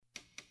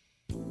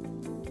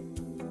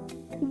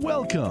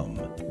Welcome.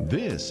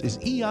 This is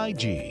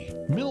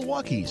EIG,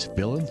 Milwaukee's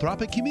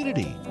philanthropic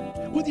community,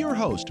 with your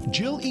host,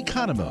 Jill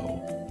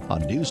Economou,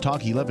 on News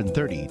Talk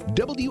 1130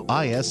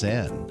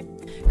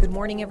 WISN. Good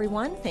morning,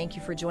 everyone. Thank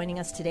you for joining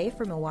us today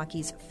for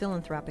Milwaukee's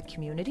philanthropic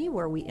community,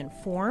 where we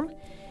inform,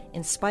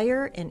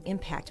 inspire, and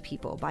impact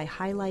people by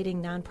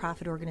highlighting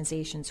nonprofit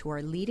organizations who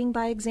are leading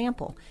by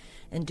example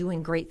and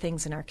doing great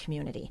things in our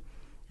community.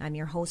 I'm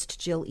your host,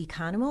 Jill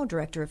Economou,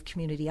 Director of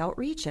Community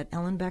Outreach at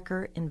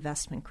Ellenbecker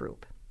Investment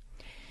Group.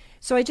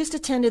 So I just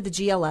attended the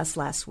GLS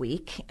last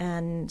week,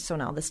 and so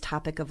now this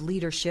topic of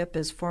leadership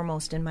is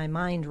foremost in my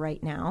mind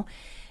right now.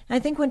 And I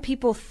think when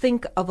people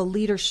think of a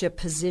leadership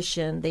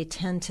position, they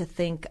tend to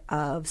think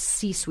of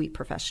C-suite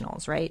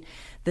professionals, right?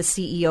 The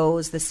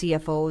CEOs, the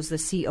CFOs,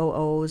 the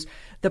COOs,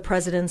 the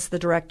presidents, the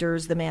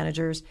directors, the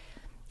managers.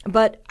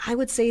 But I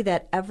would say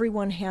that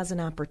everyone has an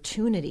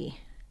opportunity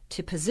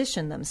to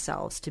position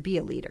themselves to be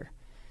a leader.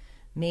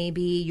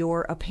 Maybe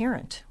you're a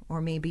parent,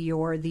 or maybe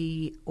you're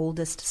the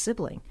oldest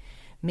sibling.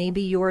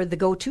 Maybe you're the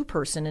go-to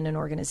person in an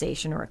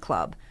organization or a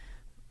club.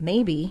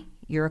 Maybe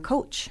you're a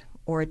coach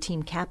or a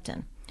team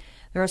captain.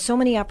 There are so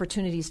many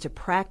opportunities to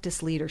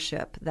practice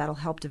leadership that'll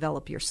help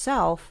develop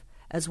yourself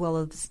as well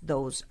as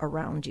those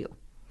around you.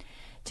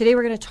 Today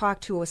we're going to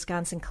talk to a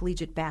Wisconsin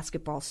collegiate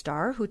basketball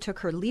star who took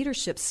her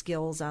leadership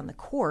skills on the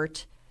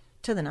court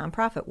to the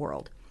nonprofit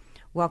world.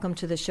 Welcome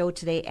to the show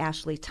today,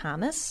 Ashley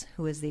Thomas,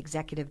 who is the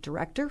executive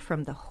director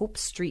from the Hope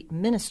Street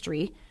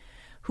Ministry,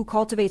 who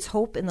cultivates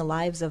hope in the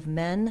lives of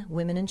men,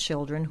 women, and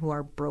children who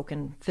are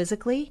broken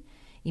physically,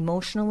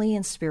 emotionally,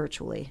 and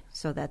spiritually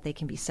so that they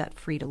can be set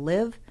free to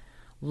live,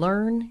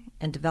 learn,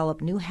 and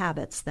develop new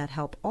habits that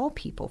help all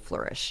people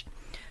flourish.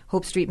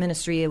 Hope Street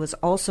Ministry was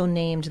also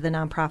named the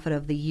Nonprofit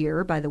of the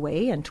Year, by the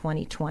way, in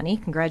 2020.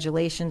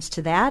 Congratulations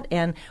to that,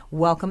 and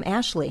welcome,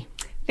 Ashley.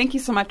 Thank you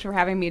so much for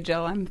having me,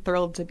 Jill. I'm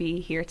thrilled to be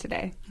here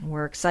today.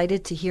 We're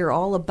excited to hear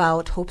all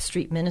about Hope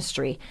Street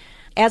Ministry.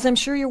 As I'm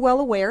sure you're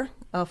well aware,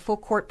 a full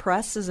court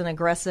press is an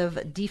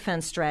aggressive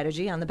defense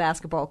strategy on the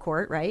basketball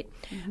court, right?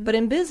 Mm-hmm. But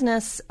in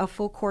business, a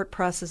full court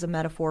press is a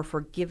metaphor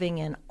for giving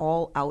an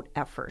all-out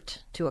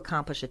effort to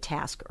accomplish a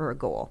task or a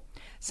goal.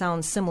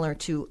 Sounds similar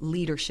to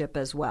leadership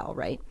as well,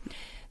 right?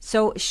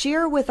 So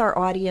share with our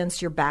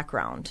audience your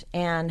background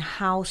and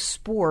how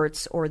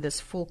sports, or this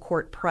full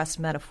court press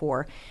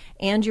metaphor,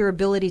 and your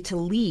ability to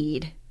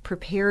lead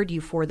prepared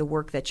you for the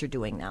work that you're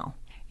doing now.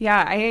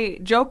 Yeah, I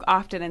joke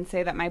often and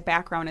say that my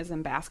background is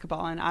in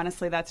basketball, and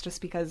honestly, that's just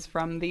because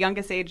from the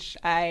youngest age,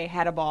 I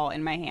had a ball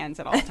in my hands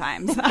at all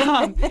times.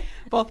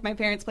 Both my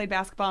parents played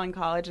basketball in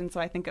college, and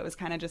so I think it was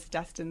kind of just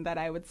destined that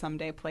I would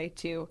someday play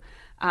too.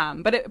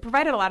 But it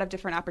provided a lot of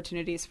different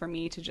opportunities for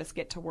me to just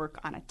get to work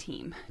on a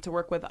team, to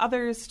work with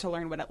others, to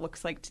learn what it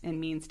looks like and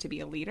means to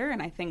be a leader.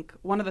 And I think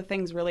one of the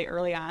things really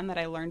early on that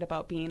I learned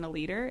about being a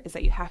leader is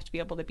that you have to be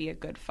able to be a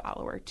good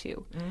follower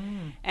too.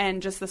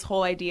 And just this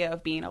whole idea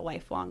of being a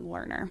lifelong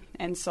learner.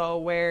 And so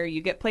where you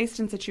get placed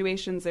in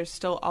situations, there's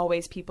still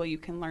always people you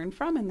can learn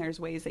from, and there's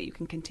ways that you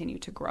can continue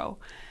to grow.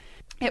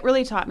 It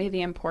really taught me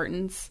the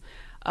importance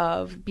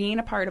of being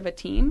a part of a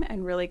team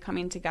and really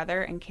coming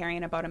together and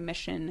caring about a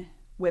mission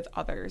with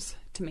others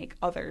to make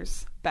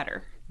others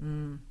better.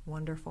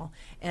 Wonderful.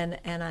 And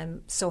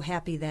I'm so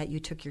happy that you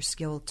took your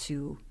skill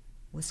to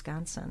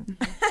Wisconsin.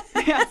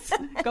 Yes,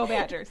 go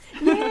Badgers.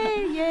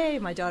 Yay.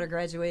 My daughter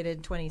graduated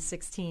in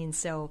 2016,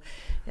 so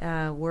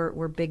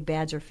we're big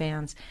Badger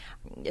fans.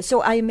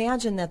 So I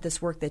imagine that this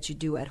work that you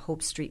do at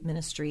Hope Street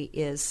Ministry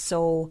is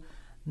so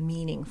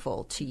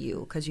meaningful to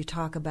you because you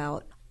talk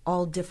about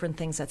all different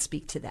things that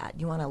speak to that.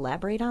 You want to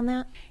elaborate on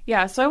that?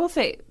 Yeah, so I will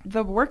say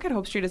the work at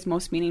Hope Street is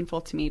most meaningful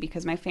to me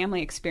because my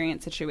family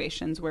experienced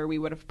situations where we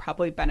would have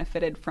probably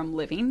benefited from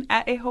living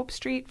at a Hope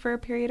Street for a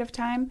period of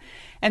time.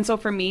 And so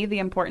for me, the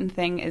important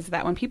thing is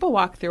that when people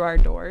walk through our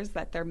doors,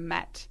 that they're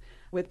met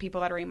with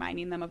people that are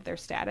reminding them of their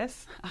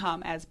status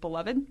as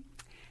beloved.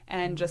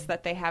 And just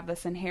that they have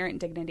this inherent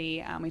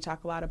dignity. We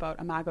talk a lot about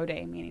Imago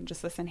Dei, meaning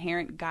just this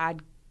inherent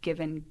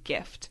God-given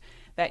gift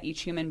that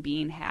each human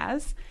being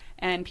has.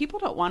 And people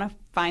don't want to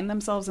find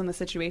themselves in the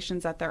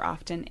situations that they're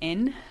often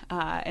in.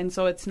 And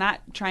so it's not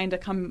trying to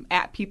come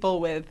at people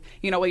with,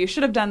 well, you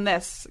should have done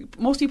this.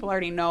 Most people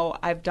already know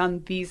I've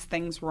done these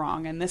things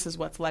wrong, and this is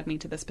what's led me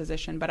to this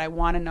position. But I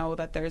want to know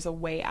that there's a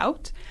way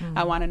out. Mm-hmm.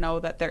 I want to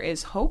know that there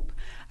is hope.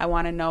 I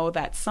want to know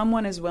that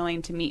someone is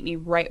willing to meet me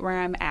right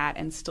where I'm at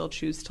and still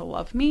choose to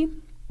love me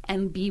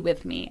and be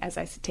with me as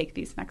I take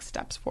these next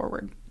steps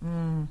forward.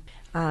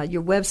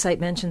 Your website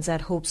mentions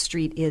that Hope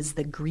Street is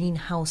the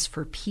greenhouse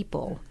for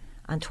people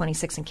on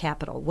 26th and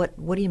Capitol.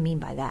 What do you mean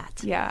by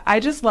that? Yeah, I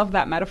just love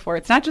that metaphor.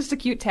 It's not just a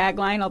cute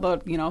tagline, although,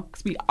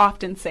 'cause we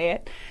often say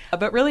it.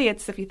 But really,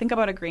 it's if you think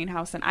about a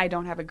greenhouse, and I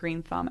don't have a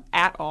green thumb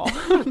at all,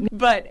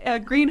 but a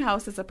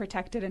greenhouse is a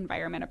protected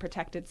environment, a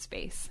protected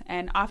space.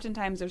 And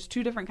oftentimes there's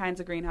two different kinds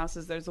of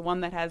greenhouses. There's the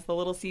one that has the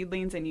little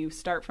seedlings, and you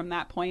start from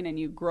that point and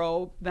you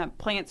grow the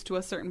plants to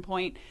a certain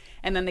point,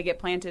 and then they get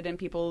planted in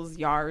people's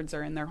yards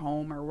or in their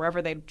home or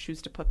wherever they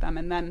choose to put them.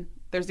 And then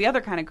there's the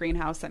other kind of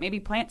greenhouse that maybe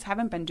plants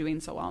haven't been doing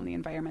so well in the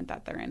environment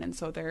that they're in. And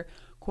so they're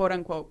quote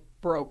unquote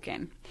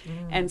broken.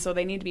 And so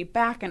they need to be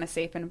back in a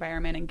safe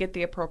environment and get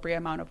the appropriate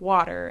amount of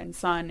water and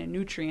sun and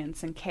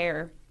nutrients and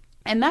care.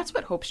 And that's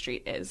what Hope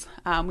Street is.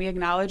 We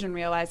acknowledge and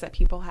realize that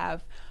people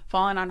have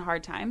fallen on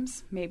hard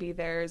times. Maybe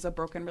there's a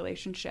broken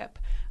relationship.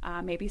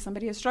 Maybe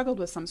somebody has struggled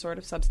with some sort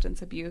of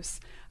substance abuse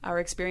or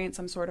experienced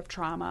some sort of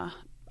trauma.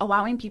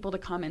 Allowing people to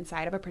come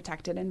inside of a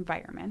protected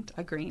environment,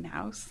 a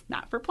greenhouse,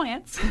 not for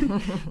plants,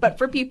 but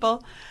for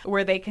people,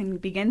 where they can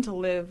begin to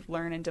live,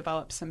 learn, and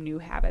develop some new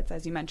habits,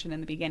 as you mentioned in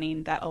the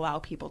beginning, that allow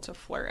people to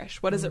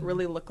flourish. What does it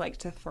really look like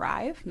to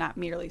thrive, not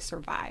merely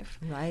survive?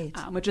 Right.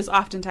 Which is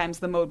oftentimes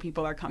the mode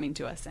people are coming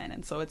to us in.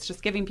 And so it's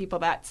just giving people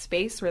that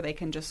space where they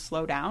can just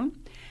slow down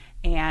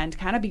and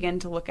kind of begin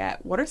to look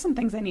at what are some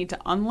things I need to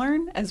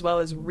unlearn as well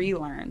as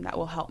relearn that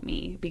will help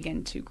me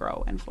begin to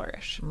grow and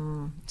flourish.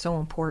 So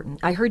important.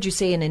 I heard you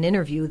say in an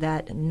interview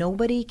that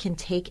nobody can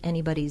take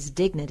anybody's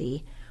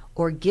dignity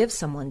or give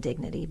someone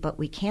dignity, but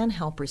we can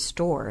help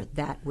restore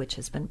that which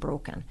has been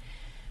broken.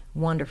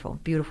 Wonderful,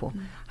 beautiful.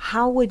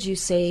 How would you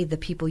say the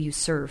people you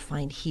serve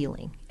find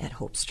healing at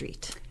Hope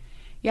Street?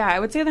 Yeah,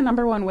 I would say the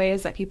number one way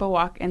is that people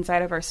walk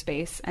inside of our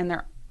space and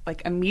they're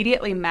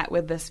immediately met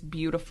with this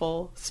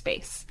beautiful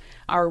space.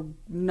 Our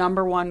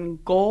number one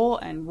goal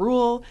and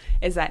rule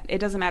is that it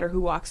doesn't matter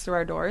who walks through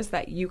our doors,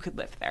 that you could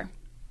live there,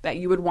 that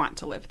you would want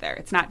to live there.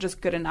 It's not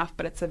just good enough,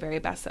 but it's the very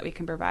best that we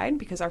can provide,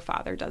 because our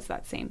Father does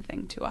that same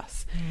thing to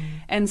us.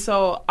 And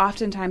so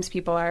oftentimes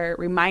people are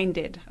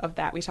reminded of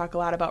that. We talk a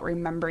lot about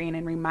remembering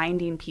and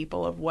reminding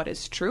people of what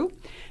is true,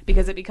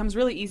 because it becomes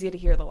really easy to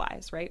hear the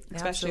lies, right?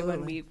 Especially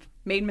when we've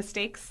made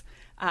mistakes.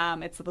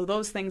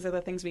 Those things are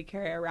the things we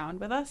carry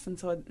around with us. And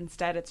so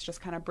instead, it's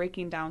just kind of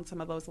breaking down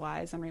some of those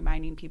lies and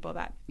reminding people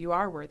that you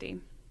are worthy.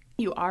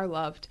 You are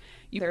loved.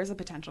 There is a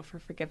potential for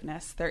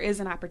forgiveness. There is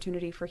an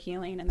opportunity for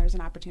healing, and there's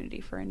an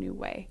opportunity for a new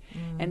way.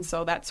 And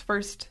so that's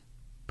first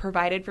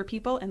provided for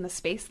people in the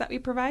space that we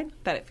provide,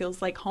 that it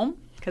feels like home,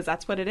 because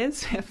that's what it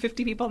is. We have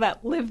 50 people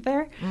that live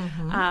there.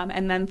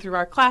 And then through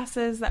our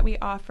classes that we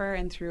offer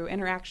and through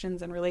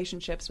interactions and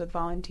relationships with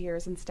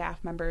volunteers and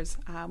staff members,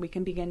 we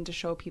can begin to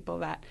show people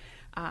that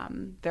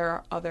there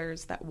are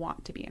others that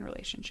want to be in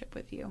relationship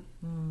with you.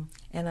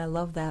 And I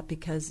love that,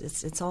 because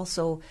it's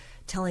also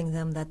telling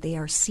them that they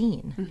are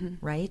seen,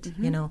 right?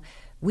 You know,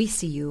 we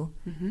see you.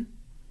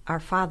 Our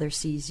Father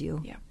sees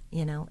you. Yeah.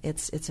 You know,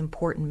 it's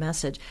important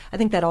message. I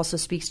think that also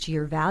speaks to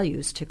your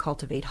values to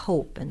cultivate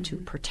hope and to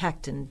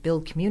protect and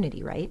build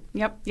community, right?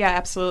 Yep. Yeah,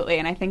 absolutely.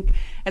 And I think,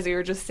 as we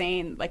were just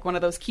saying, one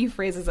of those key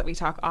phrases that we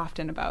talk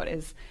often about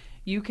is,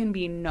 you can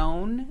be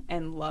known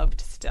and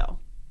loved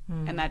still.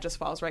 And that just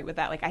falls right with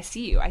that. I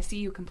see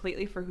you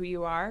completely for who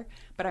you are,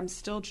 but I'm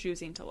still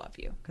choosing to love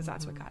you, because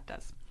that's what God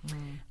does.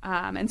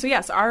 And so,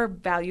 yes, our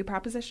value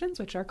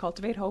propositions, which are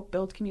cultivate hope,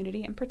 build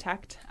community, and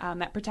protect.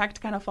 That protect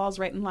kind of falls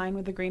right in line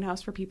with the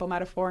greenhouse for people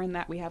metaphor, in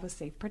that we have a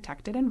safe,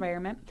 protected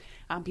environment.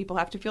 People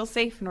have to feel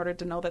safe in order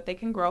to know that they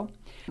can grow.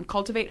 And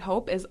cultivate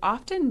hope is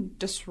often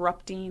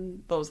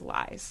disrupting those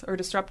lies, or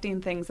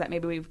disrupting things that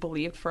maybe we've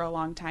believed for a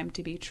long time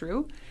to be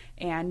true.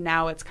 And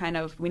now it's kind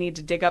of, we need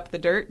to dig up the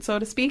dirt, so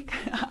to speak,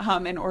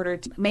 in order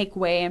to make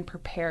way and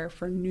prepare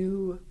for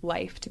new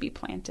life to be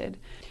planted.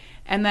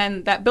 And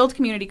then that build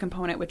community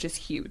component, which is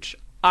huge.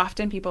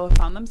 Often people have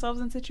found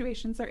themselves in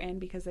situations they're in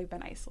because they've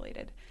been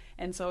isolated.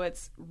 And so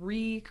it's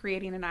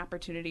recreating an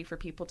opportunity for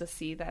people to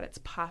see that it's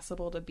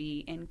possible to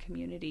be in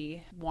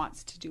community,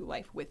 wants to do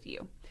life with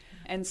you.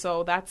 And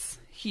so that's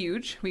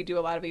huge. We do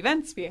a lot of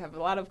events. We have a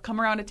lot of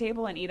come around a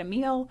table and eat a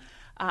meal.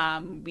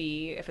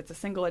 If it's a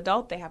single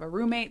adult, they have a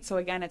roommate. So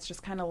again, it's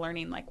just kind of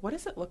learning, what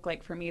does it look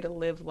like for me to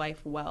live life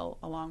well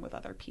along with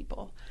other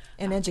people?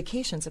 And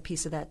education's a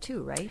piece of that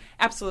too, right?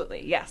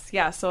 Absolutely, yes.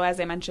 Yeah. So as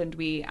I mentioned,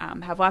 we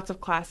have lots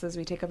of classes.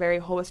 We take a very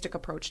holistic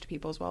approach to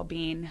people's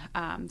well-being.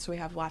 So we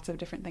have lots of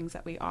different things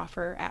that we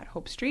offer at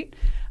Hope Street,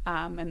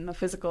 in the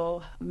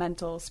physical,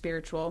 mental,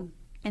 spiritual,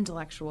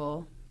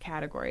 intellectual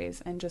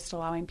categories, and just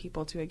allowing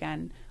people to,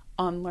 again,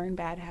 unlearn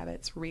bad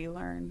habits,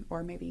 relearn,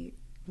 or maybe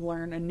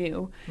learn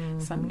anew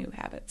some new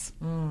habits.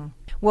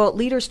 Well,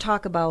 leaders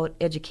talk about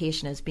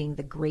education as being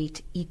the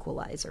great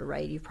equalizer,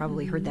 right? You've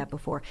probably heard that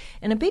before.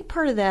 And a big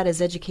part of that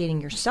is educating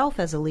yourself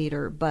as a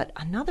leader, but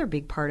another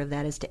big part of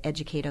that is to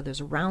educate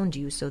others around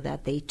you so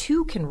that they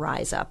too can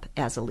rise up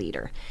as a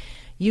leader.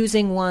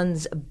 Using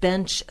one's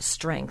bench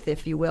strength,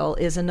 if you will,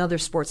 is another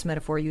sports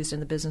metaphor used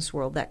in the business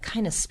world that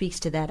kind of speaks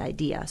to that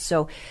idea.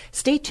 So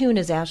stay tuned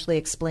as Ashley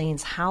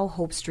explains how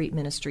Hope Street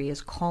Ministry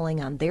is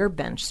calling on their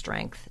bench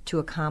strength to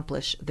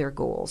accomplish their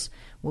goals.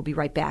 We'll be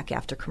right back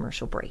after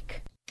commercial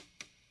break.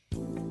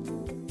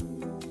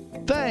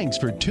 Thanks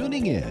for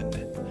tuning in.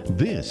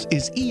 This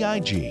is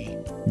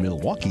EIG,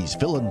 Milwaukee's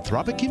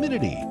philanthropic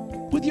community,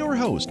 with your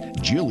host,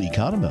 Jill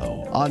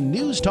Economou, on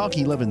News Talk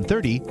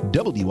 1130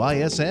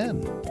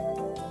 WISN.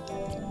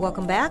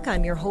 Welcome back.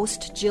 I'm your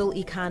host, Jill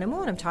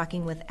Economou, and I'm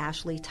talking with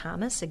Ashley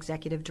Thomas,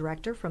 Executive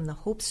Director from the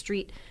Hope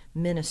Street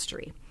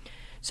Ministry.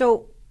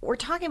 So we're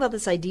talking about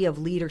this idea of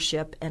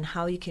leadership and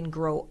how you can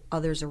grow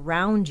others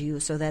around you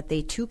so that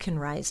they too can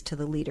rise to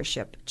the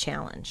leadership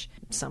challenge.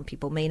 Some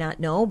people may not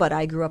know, but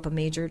I grew up a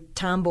major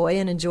tomboy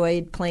and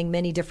enjoyed playing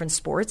many different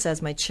sports,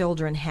 as my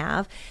children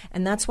have.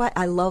 And that's why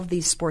I love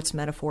these sports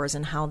metaphors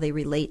and how they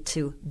relate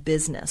to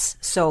business.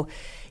 So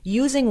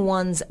using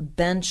one's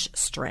bench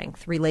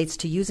strength relates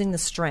to using the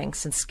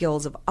strengths and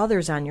skills of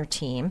others on your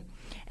team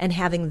and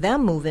having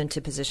them move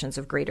into positions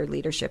of greater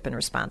leadership and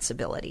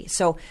responsibility.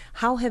 So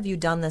how have you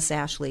done this,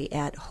 Ashley,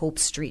 at Hope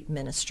Street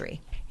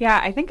Ministry? Yeah,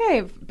 I think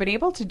I've been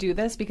able to do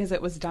this because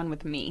it was done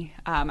with me.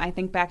 I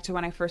think back to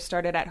when I first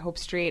started at Hope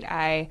Street,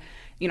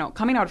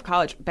 coming out of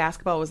college,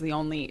 basketball was the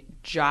only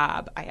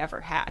job I ever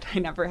had. I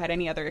never had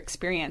any other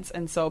experience.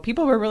 And so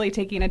people were really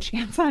taking a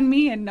chance on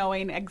me and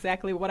knowing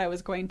exactly what I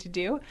was going to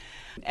do.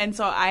 And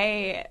so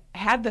I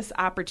had this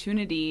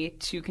opportunity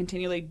to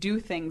continually do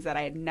things that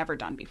I had never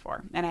done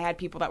before. And I had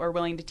people that were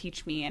willing to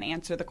teach me and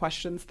answer the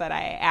questions that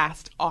I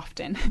asked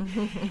often.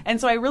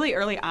 And so I really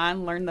early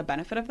on learned the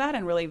benefit of that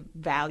and really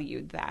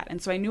valued that.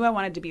 And so I knew I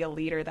wanted to be a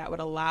leader that would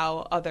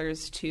allow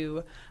others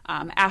to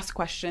ask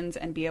questions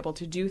and be able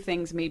to do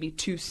things maybe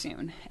too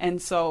soon.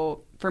 And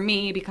so for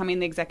me, becoming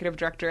the executive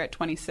director at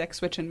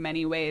 26, which in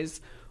many ways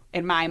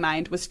in my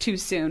mind was too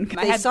soon.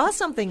 They saw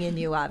something in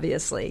you,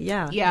 obviously.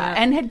 Yeah,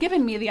 and had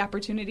given me the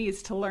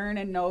opportunities to learn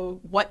and know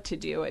what to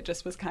do. It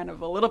just was kind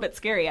of a little bit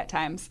scary at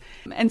times.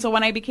 And so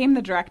when I became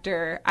the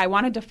director, I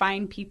wanted to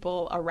find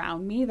people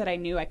around me that I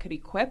knew I could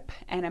equip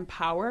and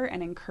empower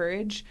and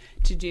encourage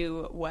to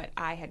do what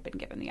I had been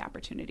given the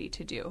opportunity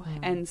to do.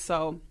 And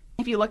so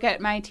if you look at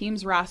my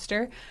team's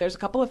roster, there's a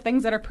couple of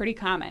things that are pretty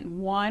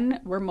common. One,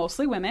 we're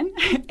mostly women,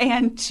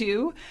 and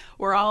two,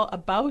 we're all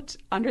about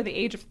under the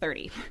age of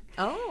 30.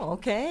 Oh,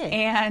 okay.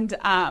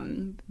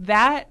 And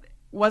that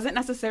wasn't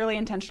necessarily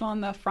intentional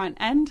on the front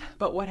end,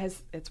 but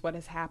it's what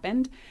has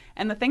happened.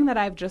 And the thing that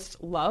I've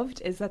just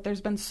loved is that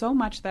there's been so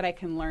much that I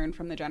can learn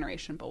from the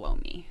generation below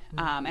me.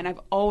 And I've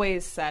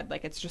always said,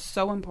 it's just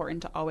so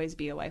important to always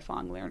be a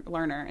lifelong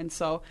learner. And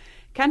so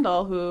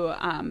Kendall, who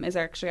is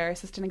actually our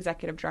assistant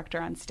executive director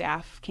on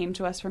staff, came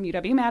to us from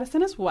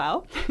UW-Madison as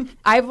well.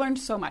 I've learned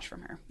so much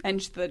from her, and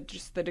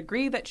just the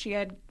degree that she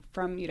had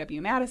from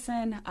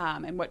UW-Madison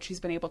and what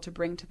she's been able to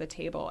bring to the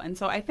table. And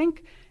so I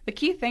think the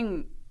key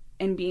thing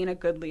in being a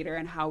good leader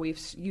and how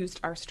we've used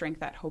our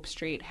strength at Hope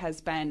Street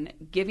has been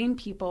giving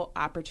people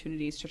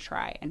opportunities to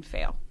try and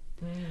fail.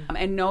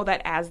 And know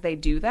that as they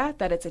do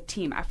that it's a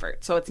team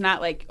effort. So it's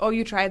not like, oh,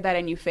 you tried that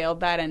and you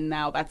failed that and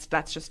now that's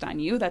just on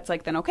you. That's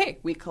like, then okay,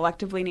 we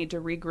collectively need to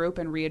regroup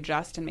and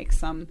readjust and make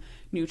some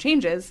new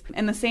changes.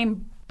 In the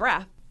same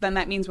breath, then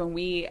that means when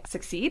we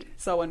succeed,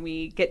 so when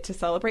we get to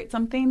celebrate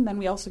something, then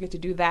we also get to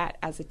do that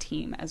as a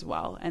team as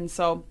well. And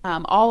so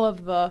all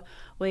of the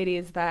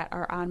ladies that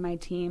are on my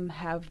team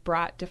have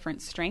brought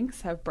different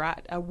strengths, have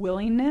brought a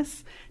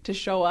willingness to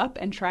show up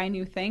and try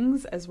new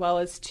things, as well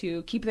as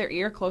to keep their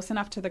ear close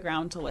enough to the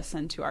ground to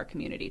listen to our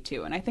community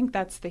too. And I think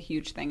that's the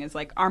huge thing, is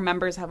our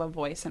members have a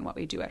voice in what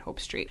we do at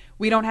Hope Street.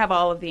 We don't have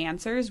all of the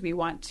answers. We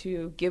want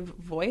to give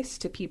voice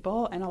to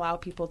people and allow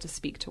people to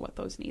speak to what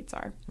those needs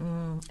are.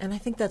 And I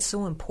think that's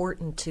so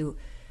important to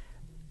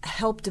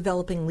help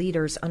developing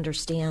leaders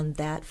understand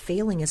that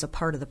failing is a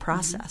part of the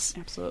process.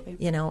 Absolutely.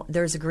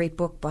 There's a great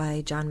book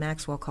by John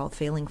Maxwell called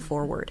Failing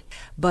Forward,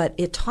 but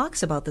it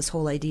talks about this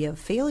whole idea of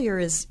failure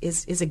is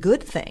a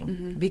good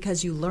thing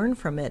because you learn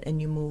from it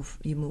and you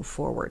move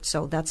forward.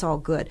 So that's all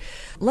good.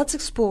 Let's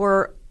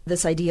explore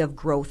this idea of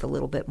growth a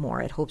little bit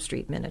more at Hope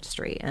Street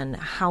Ministry and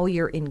how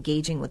you're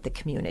engaging with the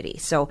community.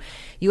 So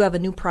you have a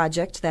new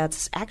project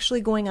that's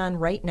actually going on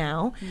right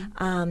now.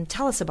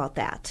 Tell us about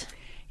that.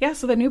 Yeah,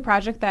 so the new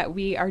project that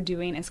we are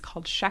doing is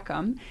called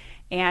Shechem,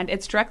 and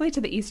it's directly to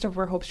the east of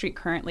where Hope Street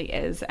currently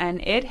is.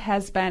 And it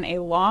has been a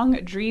long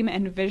dream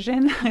and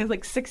vision,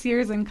 6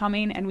 years in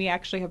coming, and we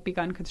actually have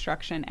begun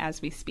construction as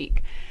we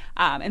speak.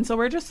 And so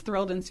we're just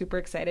thrilled and super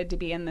excited to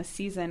be in this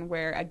season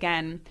where,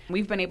 again,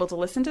 we've been able to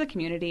listen to the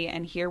community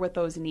and hear what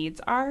those needs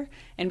are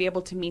and be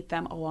able to meet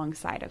them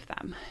alongside of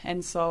them.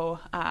 And so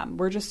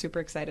we're just super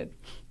excited.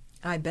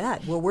 I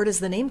bet. Well, where does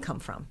the name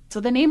come from? So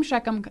the name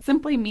Shechem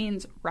simply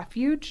means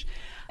refuge.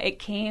 It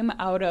came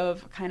out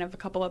of kind of a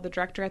couple of the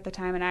director at the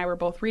time and I were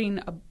both reading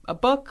a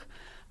book,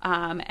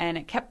 and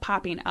it kept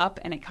popping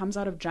up, and it comes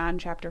out of John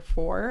chapter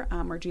 4,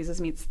 where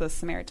Jesus meets the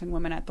Samaritan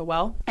woman at the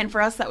well. And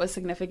for us, that was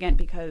significant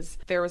because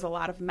there was a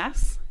lot of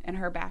mess in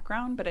her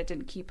background, but it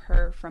didn't keep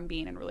her from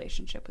being in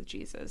relationship with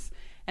Jesus.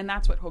 And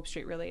that's what Hope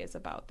Street really is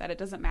about, that it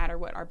doesn't matter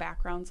what our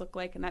backgrounds look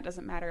like, and that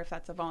doesn't matter if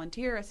that's a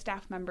volunteer, a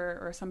staff member,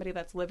 or somebody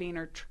that's living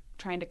or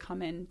trying to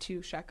come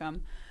into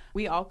Shechem.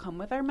 We all come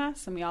with our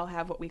mess, and we all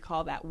have what we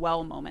call that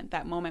well moment,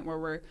 that moment where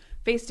we're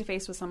face to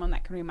face with someone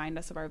that can remind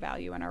us of our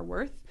value and our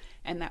worth,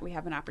 and that we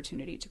have an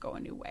opportunity to go a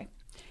new way.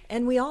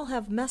 And we all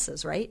have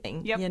messes, right?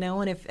 Yep. You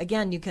know, and if,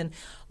 again, you can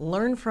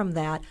learn from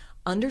that,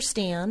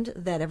 understand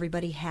that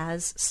everybody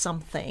has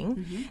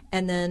something,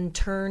 and then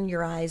turn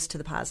your eyes to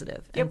the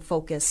positive and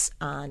focus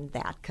on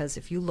that. Because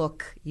if you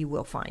look, you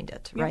will find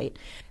it, right?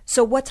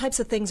 So what types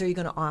of things are you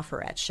going to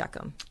offer at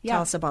Shechem?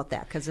 Tell us about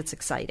that, because it's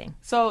exciting.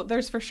 So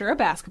there's for sure a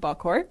basketball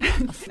court,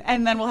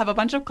 and then we'll have a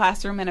bunch of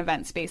classroom and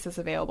event spaces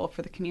available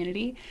for the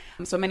community.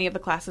 So many of the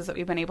classes that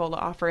we've been able to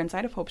offer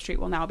inside of Hope Street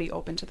will now be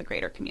open to the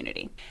greater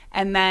community.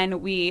 And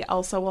then we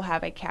also will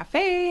have a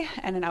cafe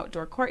and an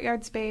outdoor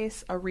courtyard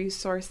space, a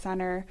resource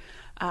center.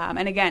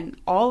 And again,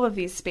 all of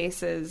these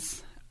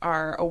spaces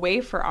are a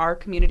way for our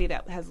community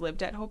that has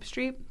lived at Hope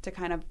Street to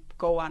kind of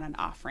go on an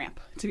off-ramp,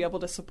 to be able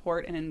to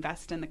support and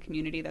invest in the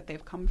community that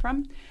they've come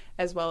from,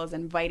 as well as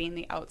inviting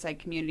the outside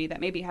community that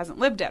maybe hasn't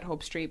lived at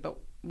Hope Street but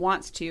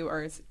wants to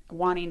or is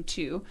wanting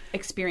to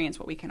experience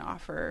what we can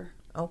offer.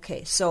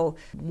 Okay, so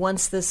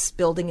once this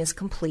building is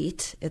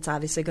complete, it's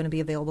obviously going to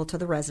be available to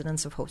the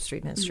residents of Hope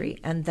Street Ministry.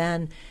 And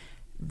then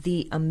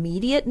the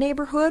immediate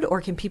neighborhood, or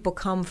can people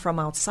come from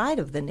outside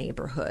of the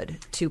neighborhood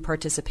to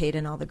participate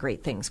in all the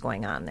great things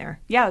going on there?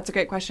 Yeah, that's a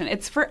great question.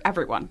 It's for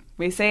everyone.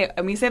 We say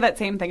that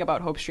same thing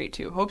about Hope Street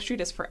too. Hope Street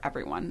is for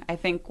everyone. I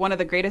think one of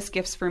the greatest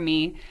gifts for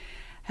me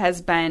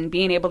has been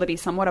being able to be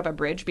somewhat of a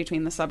bridge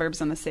between the suburbs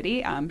and the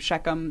city.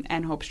 Shechem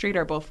and Hope Street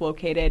are both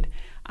located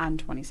on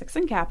 26th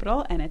and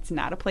Capitol, and it's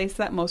not a place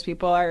that most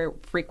people are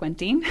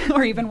frequenting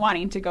or even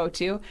wanting to go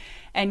to.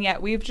 And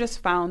yet we've just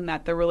found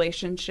that the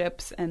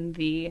relationships and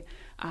the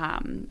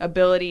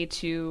ability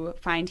to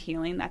find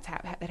healing that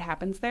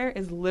happens there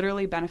is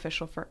literally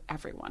beneficial for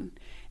everyone.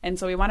 And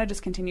so we want to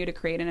just continue to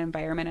create an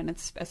environment and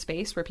a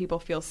space where people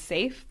feel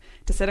safe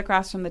to sit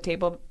across from the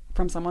table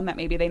from someone that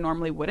maybe they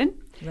normally wouldn't.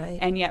 Right.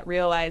 And yet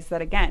realize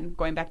that, again,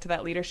 going back to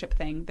that leadership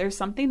thing, there's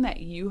something that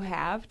you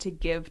have to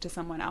give to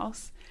someone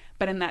else,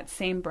 but in that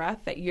same breath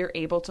that you're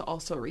able to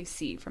also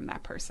receive from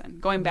that person.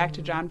 Going back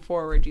to John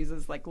 4, where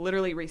Jesus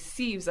literally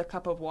receives a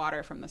cup of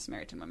water from the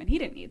Samaritan woman. He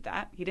didn't need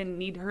that. He didn't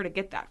need her to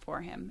get that for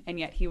him. And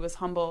yet he was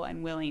humble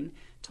and willing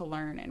to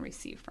learn and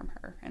receive from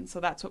her. And so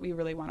that's what we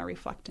really want to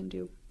reflect and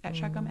do at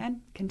Shechem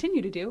and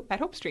continue to do at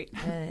Hope Street.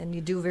 And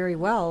you do very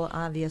well,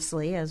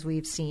 obviously, as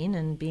we've seen,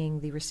 and being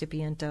the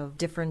recipient of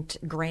different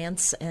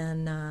grants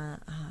and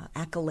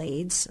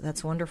accolades.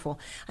 That's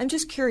wonderful. I'm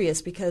just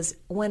curious, because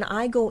when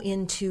I go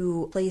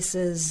into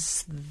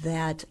places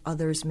that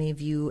others may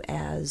view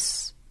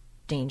as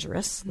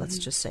dangerous, let's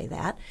just say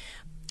that,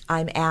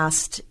 I'm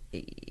asked,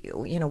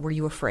 were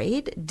you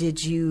afraid?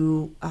 Did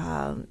you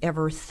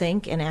ever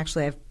think, and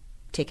actually I've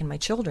taken my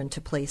children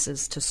to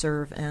places to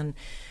serve, and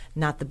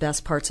not the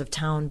best parts of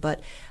town,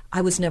 but I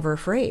was never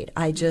afraid.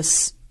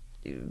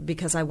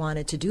 Because I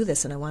wanted to do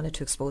this and I wanted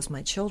to expose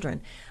my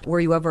children. Were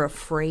you ever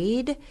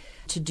afraid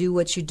to do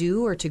what you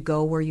do or to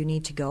go where you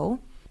need to go?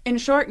 In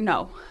short,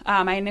 no.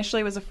 I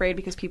initially was afraid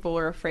because people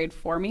were afraid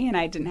for me and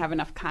I didn't have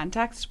enough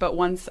context. But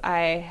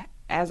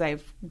as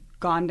I've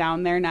gone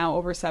down there now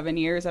over 7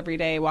 years, every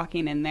day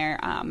walking in there,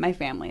 my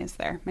family is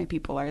there. My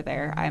people are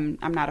there. I'm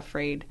not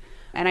afraid.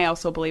 And I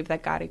also believe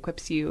that God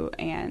equips you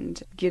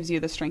and gives you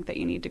the strength that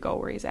you need to go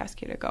where He's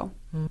asked you to go.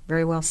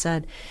 Very well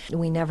said.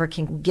 We never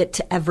can get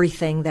to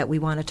everything that we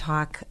want to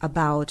talk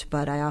about,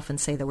 but I often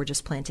say that we're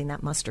just planting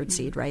that mustard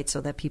seed, right,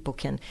 so that people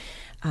can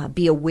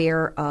be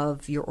aware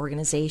of your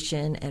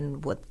organization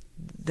and what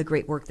the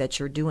great work that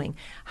you're doing.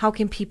 How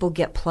can people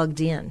get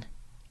plugged in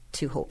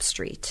to Hope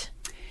Street?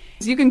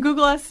 So you can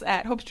Google us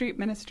at Hope Street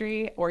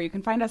Ministry, or you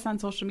can find us on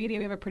social media.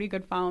 We have a pretty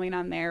good following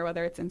on there,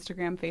 whether it's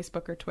Instagram,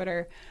 Facebook, or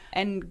Twitter,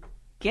 and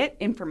get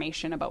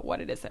information about what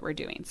it is that we're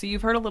doing. So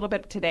you've heard a little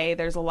bit today.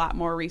 There's a lot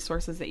more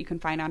resources that you can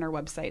find on our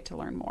website to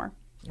learn more.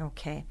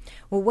 Okay.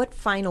 Well, what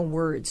final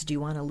words do you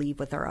want to leave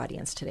with our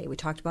audience today? We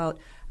talked about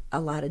a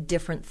lot of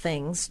different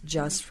things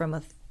just from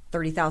a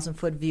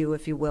 30,000-foot view,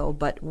 if you will,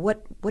 but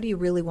what do you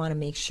really want to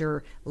make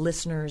sure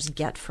listeners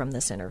get from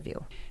this interview?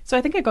 So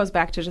I think it goes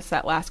back to just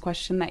that last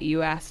question that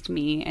you asked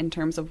me in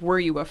terms of, were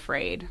you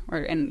afraid,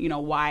 and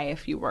why,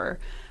 if you were.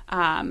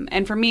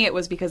 And for me, it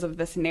was because of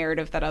this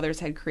narrative that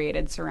others had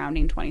created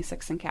surrounding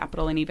 26th and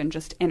Capitol and even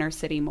just inner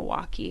city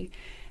Milwaukee.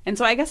 And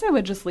so I guess I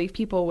would just leave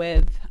people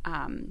with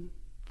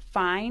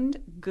find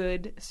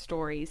good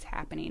stories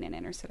happening in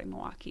inner city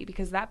Milwaukee,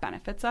 because that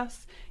benefits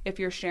us if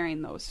you're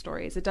sharing those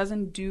stories. It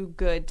doesn't do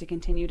good to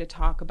continue to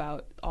talk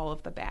about all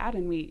of the bad,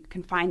 and we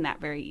can find that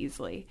very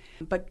easily.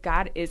 But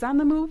God is on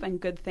the move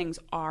and good things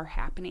are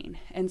happening.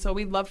 And so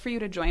we'd love for you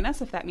to join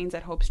us if that means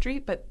at Hope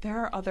Street, but there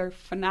are other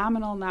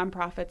phenomenal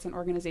nonprofits and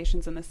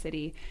organizations in the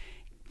city.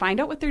 Find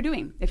out what they're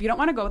doing. If you don't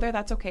want to go there,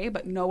 that's okay,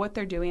 but know what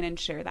they're doing and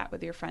share that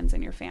with your friends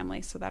and your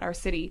family so that our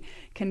city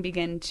can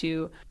begin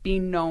to be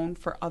known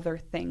for other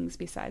things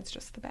besides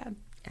just the bad.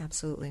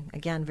 Absolutely.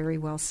 Again, very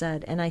well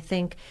said. And I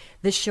think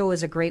this show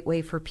is a great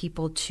way for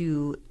people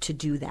to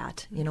do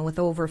that. With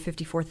over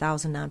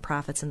 54,000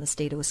 nonprofits in the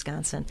state of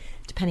Wisconsin,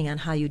 depending on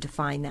how you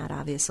define that,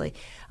 obviously,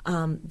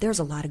 there's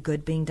a lot of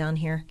good being done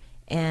here.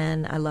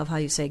 And I love how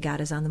you say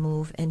God is on the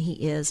move, and He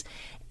is.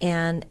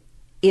 And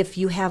if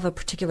you have a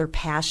particular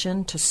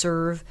passion to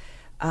serve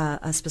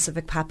a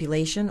specific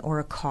population or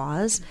a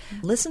cause,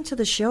 listen to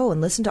the show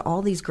and listen to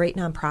all these great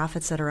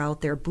nonprofits that are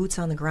out there, boots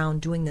on the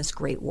ground, doing this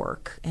great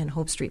work. And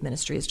Hope Street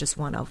Ministry is just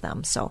one of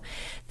them. So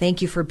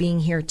thank you for being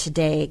here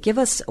today. Give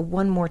us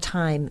one more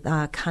time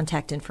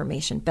contact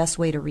information, best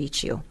way to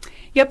reach you.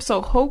 Yep,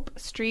 so Hope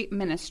Street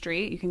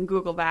Ministry, you can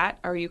Google that,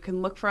 or you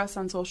can look for us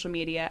on social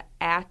media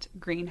at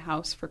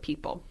Greenhouse for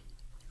People.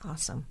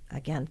 Awesome.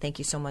 Again, thank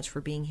you so much for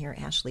being here,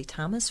 Ashley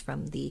Thomas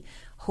from the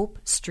Hope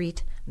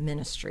Street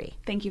Ministry.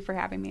 Thank you for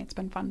having me. It's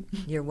been fun.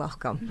 You're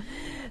welcome.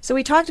 So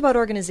we talked about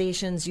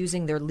organizations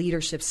using their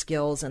leadership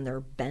skills and their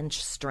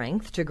bench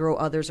strength to grow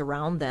others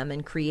around them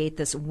and create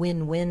this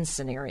win-win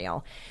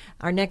scenario.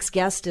 Our next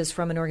guest is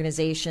from an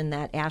organization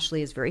that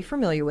Ashley is very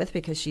familiar with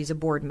because she's a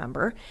board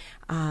member.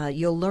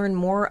 You'll learn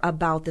more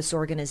about this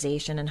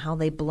organization and how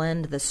they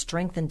blend the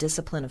strength and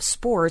discipline of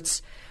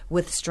sports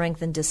with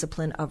strength and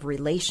discipline of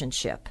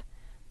relationship.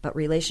 But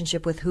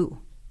relationship with who?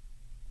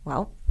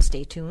 Well,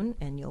 stay tuned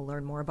and you'll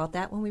learn more about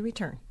that when we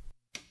return.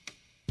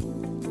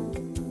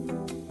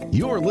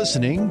 You're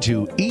listening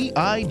to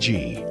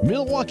EIG,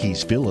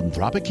 Milwaukee's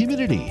philanthropic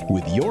community,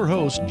 with your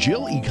host,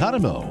 Jill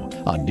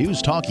Economou, on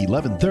News Talk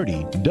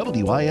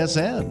 1130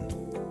 WISN.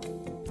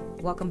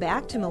 Welcome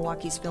back to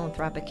Milwaukee's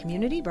philanthropic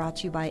community, brought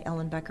to you by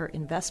Ellenbecker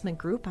Investment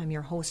Group. I'm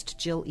your host,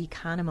 Jill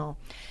Economou.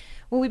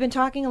 Well, we've been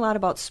talking a lot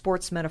about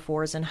sports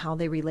metaphors and how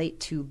they relate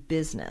to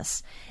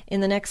business.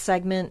 In the next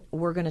segment,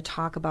 we're going to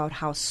talk about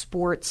how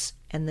sports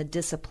and the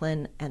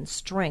discipline and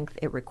strength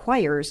it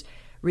requires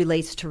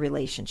relates to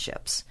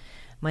relationships.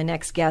 My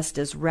next guest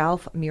is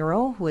Ralph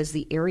Muro, who is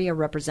the area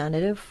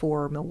representative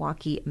for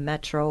Milwaukee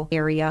Metro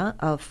area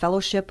of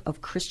Fellowship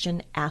of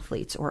Christian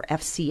Athletes, or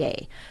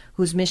FCA,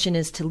 whose mission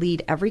is to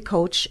lead every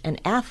coach and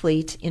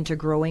athlete into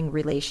growing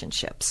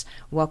relationships.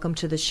 Welcome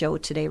to the show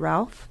today,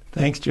 Ralph.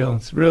 Thanks, Jill.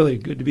 It's really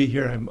good to be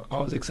here. I'm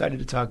always excited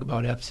to talk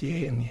about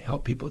FCA and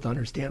help people to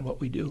understand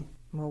what we do.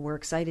 Well, we're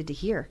excited to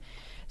hear.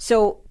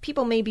 So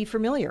people may be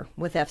familiar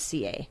with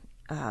FCA.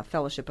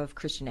 Fellowship of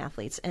Christian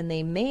Athletes, and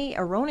they may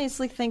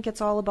erroneously think it's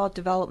all about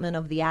development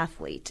of the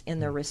athlete in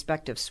their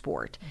respective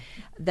sport.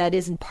 That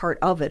isn't part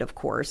of it, of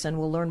course, and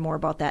we'll learn more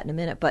about that in a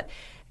minute. But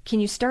can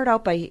you start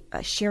out by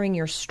sharing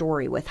your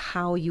story with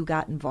how you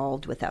got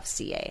involved with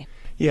FCA?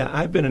 Yeah,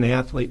 I've been an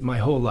athlete my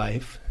whole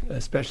life,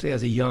 especially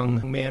as a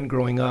young man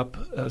growing up.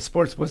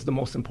 Sports was the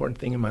most important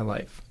thing in my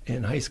life.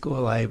 In high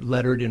school, I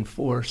lettered in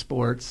 4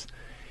 sports.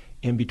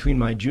 And between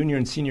my junior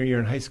and senior year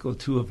in high school,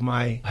 2 of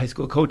my high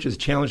school coaches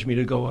challenged me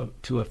to go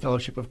to a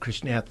Fellowship of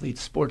Christian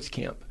Athletes sports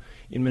camp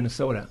in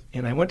Minnesota.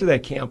 And I went to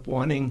that camp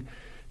wanting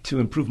to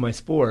improve my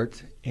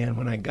sport. And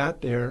when I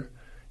got there,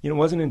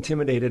 wasn't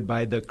intimidated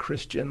by the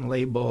Christian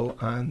label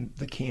on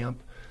the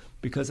camp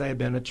because I had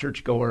been a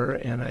churchgoer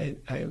and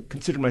I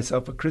considered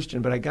myself a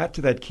Christian. But I got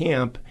to that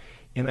camp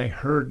and I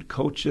heard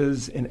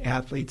coaches and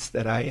athletes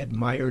that I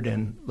admired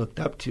and looked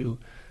up to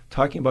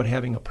talking about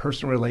having a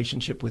personal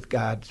relationship with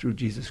God through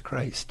Jesus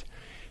Christ.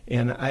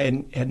 And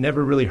I had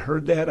never really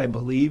heard that. I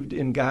believed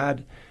in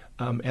God.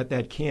 At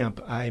that camp,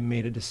 I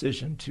made a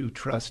decision to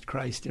trust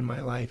Christ in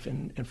my life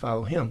and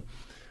follow him.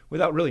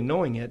 Without really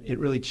knowing it, it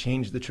really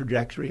changed the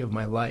trajectory of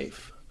my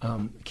life.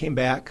 Came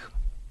back,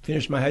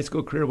 finished my high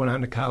school career, went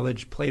on to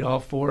college, played all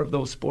 4 of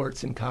those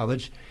sports in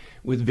college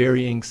with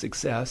varying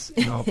success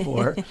in all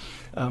 4,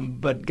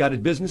 but got a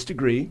business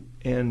degree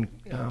and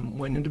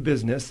went into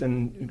business.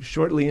 And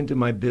shortly into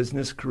my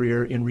business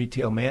career in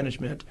retail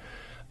management,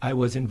 I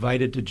was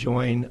invited to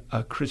join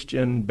a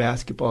Christian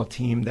basketball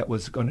team that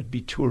was going to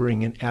be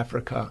touring in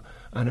Africa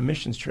on a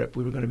missions trip.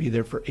 We were going to be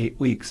there for 8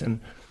 weeks. And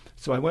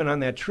so I went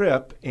on that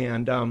trip,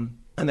 and on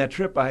that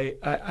trip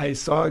I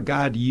saw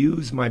God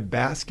use my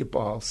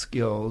basketball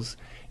skills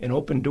and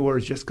open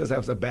doors just because I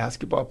was a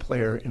basketball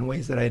player in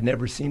ways that I had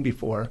never seen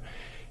before.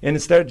 And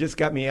it just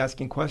got me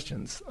asking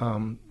questions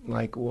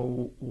like,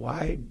 well,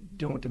 why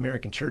don't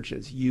American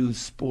churches use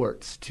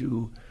sports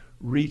to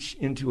reach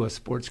into a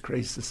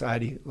sports-crazed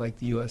society like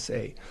the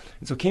USA?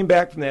 And so came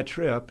back from that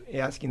trip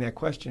asking that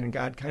question, and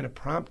God kind of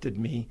prompted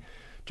me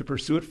to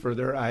pursue it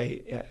further.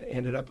 I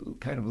ended up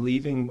kind of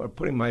leaving or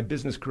putting my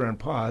business career on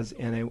pause,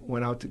 and I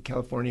went out to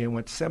California and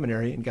went to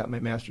seminary and got my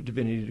Master of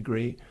Divinity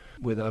degree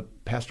with a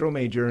pastoral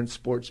major and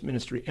sports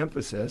ministry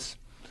emphasis.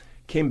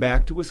 Came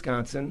back to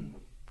Wisconsin,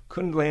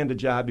 couldn't land a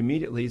job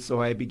immediately,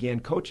 so I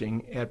began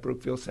coaching at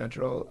Brookfield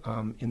Central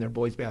in their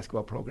boys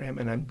basketball program,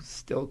 and I'm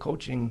still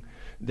coaching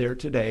there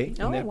today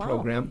in that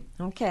program.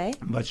 Okay.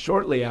 But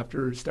shortly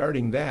after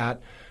starting that,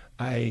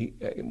 I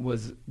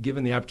was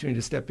given the opportunity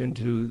to step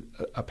into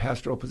a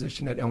pastoral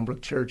position at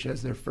Elmbrook Church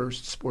as their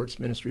first sports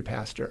ministry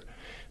pastor.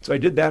 So I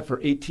did that for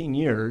 18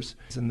 years,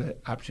 and the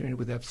opportunity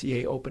with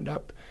FCA opened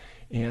up.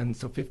 And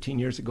so 15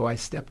 years ago, I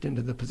stepped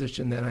into the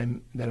position that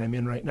I'm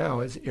in right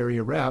now as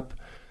area rep.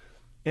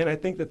 And I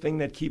think the thing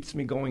that keeps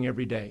me going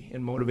every day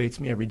and motivates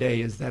me every day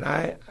is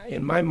that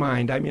in my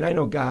mind, I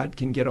know God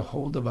can get a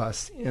hold of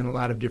us in a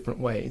lot of different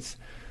ways.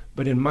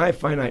 But in my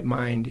finite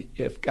mind,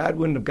 if God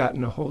wouldn't have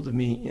gotten a hold of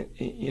me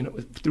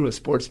through a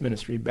sports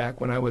ministry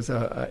back when I was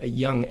a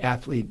young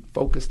athlete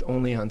focused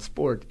only on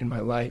sport in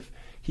my life,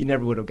 he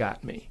never would have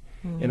got me.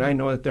 And I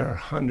know that there are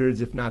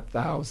hundreds, if not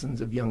thousands,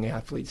 of young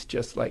athletes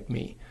just like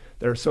me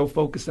that are so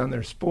focused on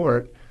their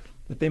sport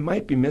that they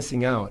might be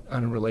missing out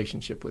on a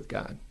relationship with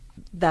God.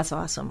 That's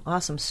awesome.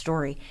 Awesome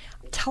story.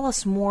 Tell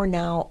us more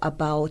now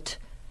about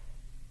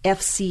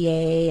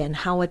FCA and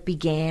how it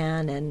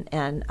began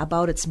and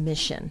about its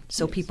mission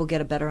so people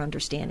get a better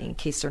understanding in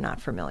case they're not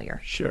familiar.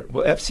 Sure.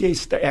 Well,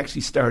 FCA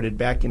actually started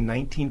back in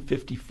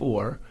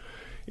 1954.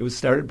 It was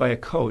started by a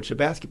coach, a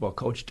basketball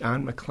coach,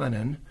 Don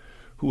McLennan,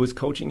 who was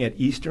coaching at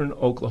Eastern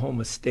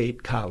Oklahoma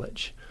State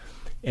College.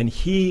 And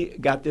he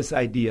got this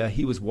idea.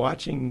 He was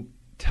watching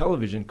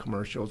television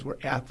commercials where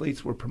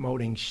athletes were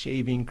promoting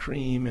shaving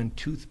cream and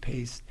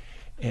toothpaste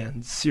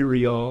and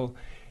cereal.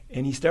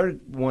 And he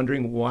started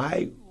wondering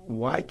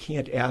why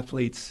can't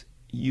athletes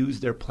use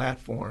their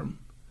platform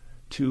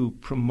to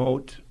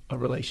promote a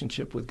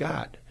relationship with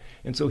God?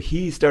 And so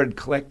he started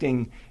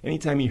collecting,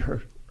 anytime he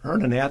heard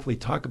an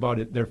athlete talk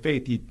about their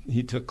faith,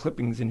 he took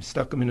clippings and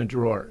stuck them in a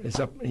drawer.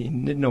 He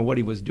didn't know what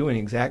he was doing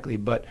exactly,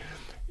 but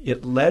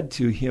it led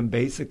to him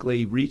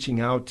basically reaching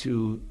out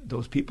to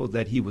those people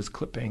that he was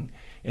clipping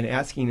and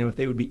asking them if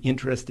they would be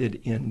interested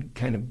in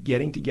kind of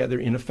getting together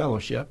in a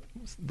fellowship,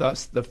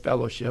 thus the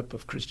Fellowship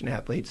of Christian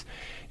Athletes,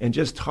 and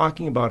just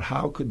talking about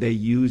how could they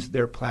use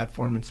their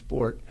platform in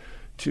sport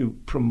to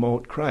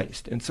promote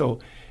Christ. And so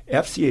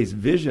FCA's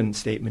vision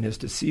statement is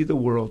to see the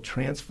world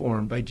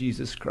transformed by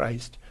Jesus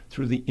Christ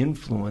through the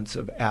influence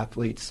of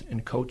athletes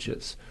and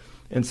coaches.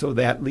 And so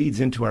that leads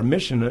into our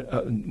mission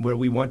where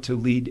we want to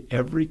lead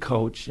every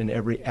coach and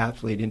every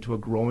athlete into a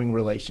growing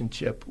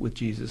relationship with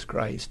Jesus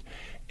Christ,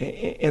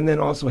 and then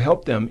also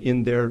help them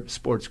in their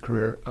sports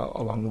career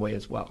along the way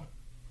as well.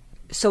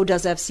 So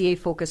does FCA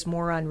focus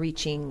more on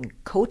reaching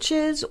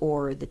coaches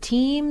or the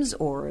teams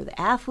or the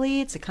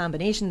athletes, a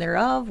combination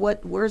thereof?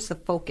 Where's the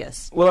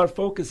focus? Well, our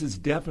focus is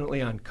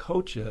definitely on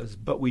coaches,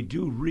 but we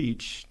do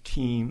reach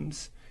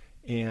teams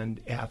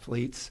and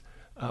athletes.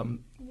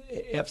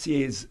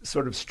 FCA's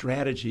sort of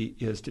strategy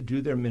is to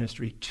do their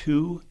ministry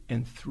to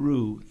and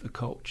through the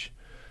coach.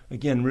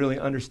 Again, really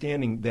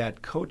understanding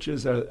that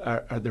coaches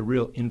are the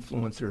real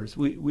influencers.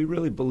 We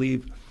really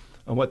believe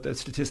what the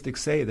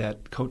statistics say,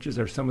 that coaches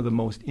are some of the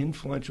most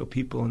influential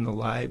people in the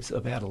lives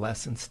of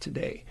adolescents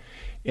today.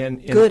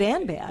 And good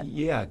and bad.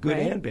 Yeah, good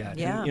right? and bad.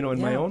 Yeah, and,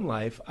 in my own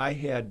life, I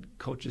had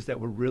coaches that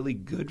were really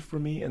good for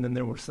me, and then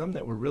there were some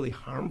that were really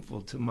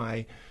harmful to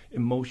my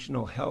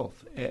emotional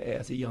health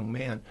as a young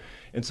man.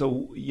 And so,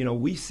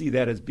 we see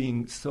that as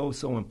being so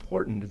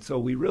important. And so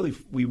we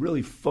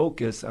really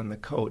focus on the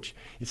coach.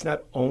 It's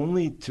not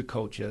only to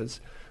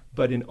coaches,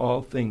 but in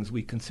all things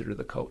we consider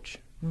the coach.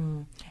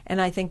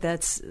 And I think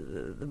that's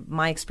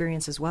my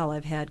experience as well.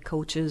 I've had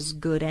coaches,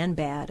 good and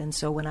bad. And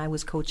so when I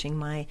was coaching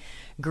my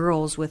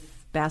girls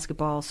with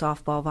basketball,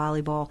 softball,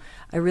 volleyball,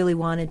 I really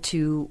wanted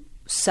to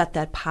set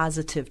that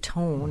positive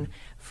tone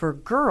for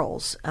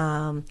girls.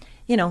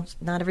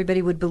 Not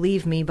everybody would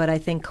believe me, but I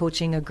think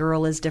coaching a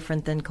girl is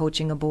different than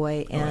coaching a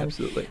boy. And,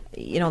 absolutely.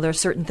 There are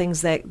certain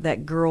things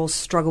that girls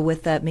struggle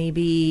with that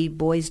maybe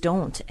boys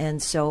don't.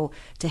 And so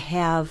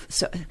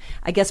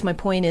I guess my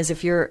point is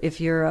if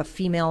you're a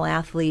female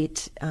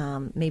athlete,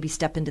 maybe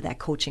step into that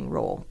coaching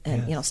role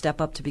and, yes.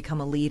 Step up to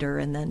become a leader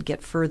and then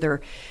get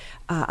further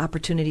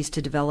opportunities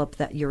to develop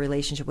your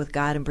relationship with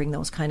God and bring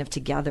those kind of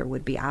together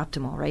would be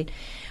optimal, right?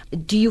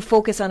 Do you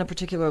focus on a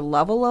particular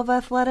level of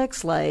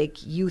athletics,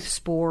 like youth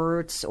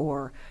sports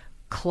or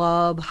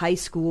club, high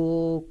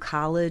school,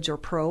 college, or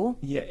pro?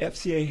 Yeah,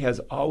 FCA has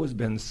always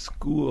been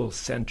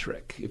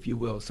school-centric, if you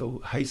will. So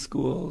high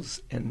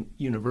schools and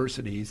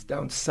universities.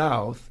 Down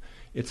south,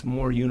 it's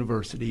more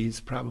universities,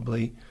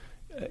 probably.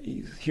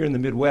 Here in the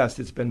Midwest,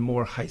 it's been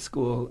more high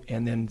school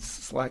and then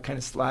kind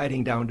of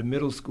sliding down to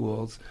middle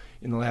schools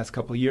in the last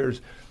couple of years.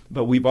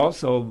 But we've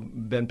also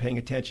been paying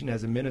attention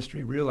as a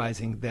ministry,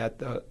 realizing that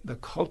the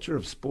culture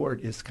of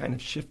sport is kind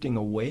of shifting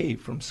away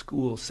from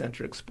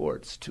school-centric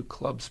sports to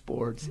club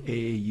sports,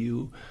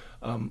 AAU,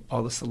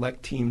 all the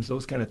select teams,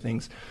 those kind of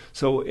things.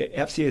 So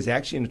FCA is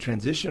actually in a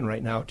transition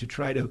right now to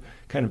try to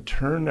kind of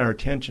turn our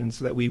attention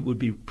so that we would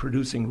be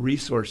producing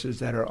resources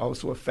that are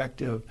also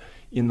effective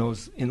in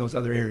those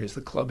other areas,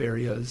 the club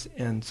areas.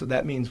 And so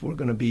that means we're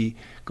going to be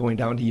going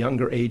down to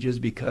younger ages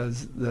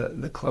because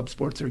the club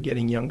sports are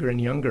getting younger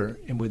and younger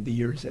and with the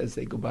years as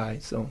they go by.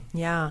 So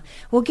yeah.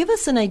 Well, give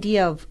us an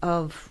idea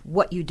of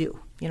what you do.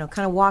 Kind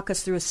of walk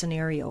us through a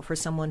scenario for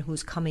someone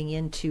who's coming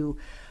into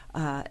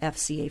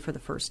FCA for the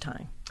first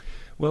time.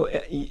 Well,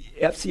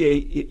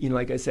 FCA,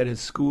 like I said,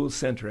 is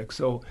school-centric.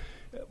 So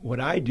what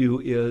I do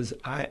is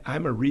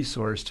I'm a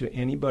resource to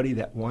anybody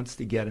that wants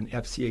to get an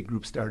FCA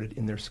group started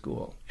in their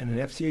school. And an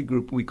FCA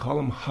group, we call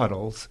them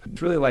huddles.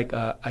 It's really like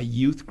a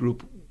youth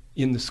group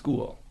in the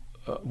school.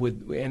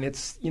 And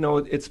it's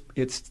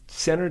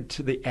centered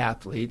to the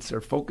athletes or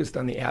focused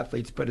on the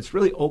athletes, but it's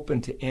really open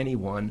to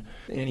anyone,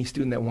 any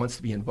student that wants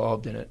to be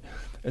involved in it.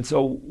 And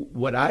so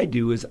what I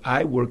do is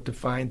I work to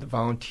find the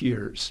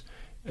volunteers.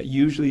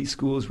 Usually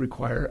schools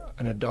require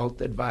an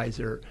adult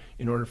advisor,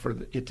 in order for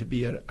it to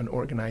be an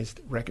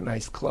organized,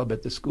 recognized club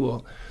at the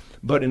school.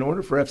 But in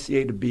order for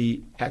FCA to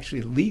be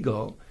actually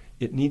legal,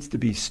 it needs to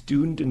be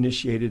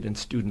student-initiated and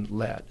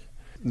student-led.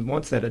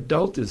 Once that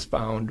adult is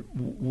found,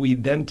 we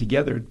then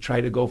together try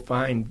to go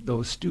find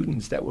those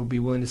students that will be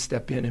willing to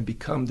step in and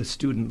become the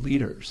student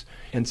leaders.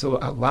 And so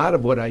a lot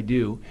of what I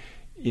do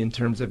in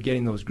terms of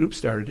getting those groups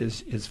started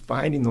is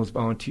finding those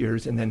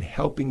volunteers and then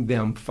helping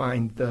them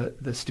find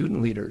the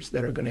student leaders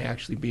that are going to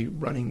actually be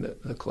running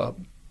the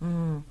club.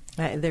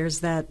 There's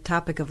that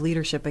topic of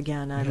leadership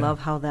again. I love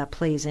how that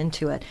plays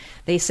into it.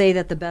 They say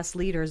that the best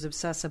leaders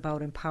obsess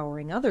about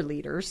empowering other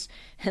leaders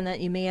and that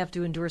you may have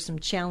to endure some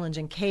challenge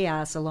and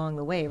chaos along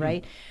the way,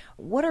 right?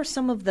 What are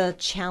some of the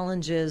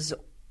challenges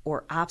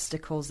or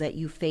obstacles that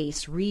you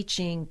face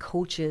reaching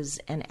coaches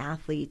and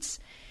athletes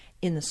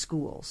in the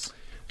schools?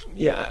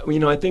 Yeah,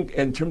 I think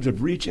in terms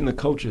of reaching the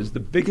coaches, the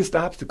biggest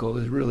obstacle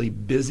is really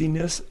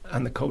busyness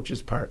on the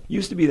coaches' part. It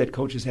used to be that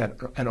coaches had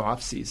an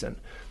off season.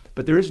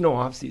 But there is no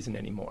off-season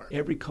anymore.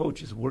 Every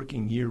coach is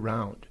working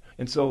year-round.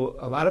 And so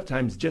a lot of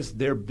times just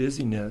their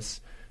busyness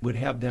would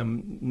have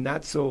them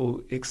not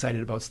so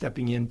excited about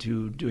stepping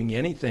into doing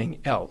anything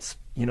else,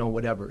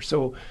 whatever.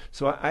 So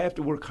I have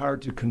to work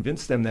hard to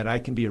convince them that I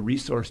can be a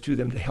resource to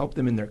them to help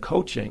them in their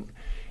coaching.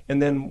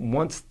 And then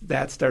once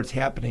that starts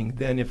happening,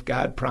 then if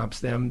God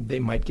prompts them, they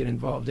might get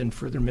involved in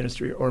further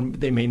ministry, or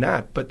they may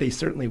not, but they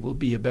certainly will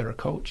be a better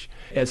coach.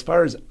 As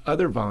far as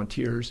other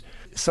volunteers,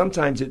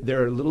 sometimes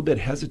they're a little bit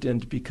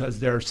hesitant because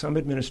there are some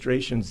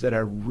administrations that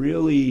are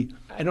really,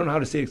 I don't know how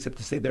to say it except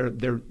to say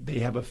they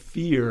have a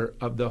fear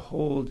of the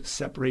whole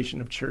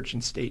separation of church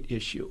and state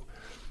issue.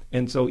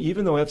 And so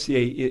even though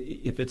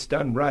FCA, if it's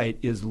done right,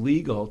 is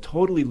legal,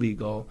 totally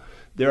legal,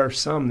 there are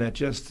some that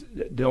just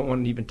don't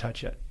want to even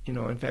touch it.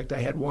 In fact, I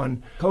had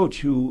one coach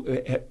who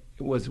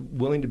was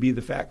willing to be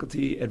the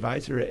faculty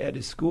advisor at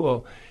his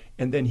school,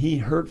 and then he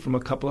heard from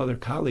a couple other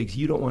colleagues,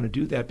 you don't want to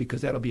do that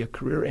because that'll be a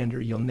career ender.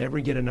 You'll never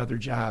get another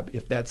job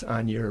if that's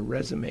on your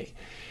resume.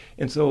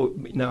 And so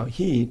now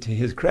he, to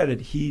his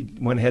credit, he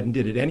went ahead and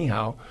did it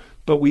anyhow.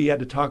 But we had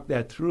to talk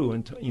that through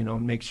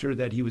and make sure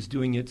that he was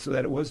doing it so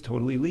that it was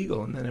totally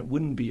legal and then it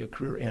wouldn't be a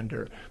career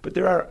ender. But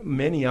there are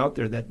many out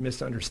there that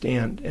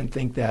misunderstand and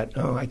think that,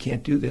 I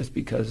can't do this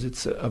because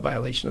it's a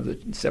violation of the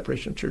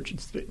separation of church and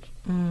state.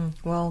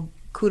 Well,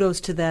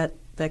 kudos to that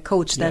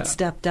coach that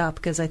stepped up,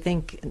 because I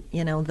think,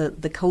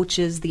 the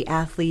coaches, the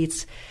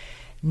athletes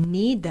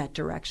need that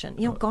direction.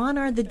 Gone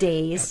are the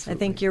days, absolutely. I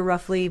think you're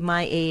roughly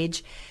my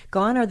age,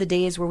 gone are the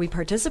days where we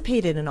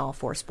participated in all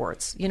four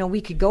sports.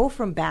 We could go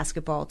from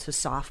basketball to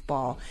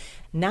softball.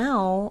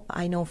 Now,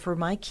 I know for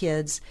my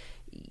kids,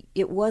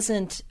 it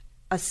wasn't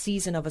a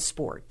season of a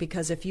sport,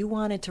 because if you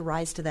wanted to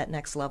rise to that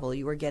next level,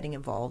 you were getting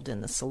involved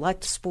in the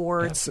select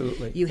sports.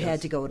 Absolutely. You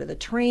had to go to the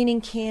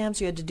training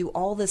camps. You had to do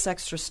all this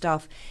extra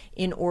stuff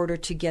in order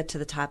to get to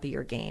the top of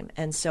your game.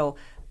 And so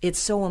it's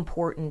so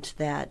important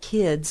that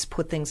kids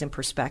put things in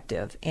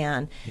perspective,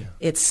 and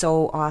it's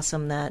so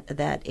awesome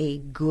that a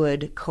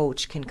good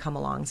coach can come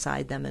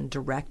alongside them and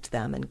direct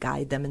them and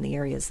guide them in the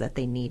areas that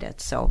they need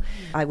it. So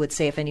I would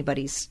say if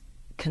anybody's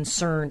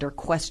concerned or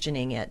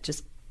questioning it,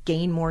 just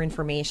gain more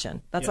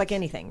information. That's like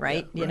anything,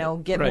 right?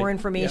 Get more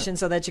information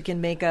so that you can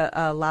make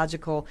a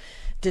logical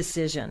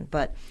decision.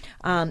 But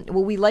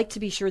we like to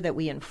be sure that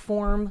we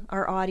inform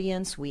our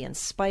audience, we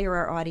inspire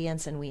our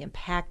audience, and we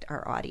impact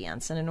our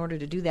audience. And in order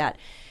to do that,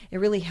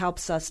 it really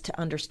helps us to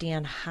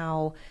understand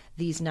how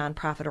these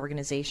nonprofit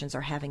organizations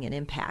are having an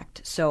impact.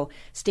 So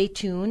stay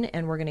tuned,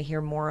 and we're going to hear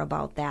more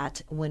about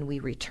that when we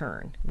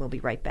return. We'll be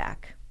right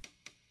back.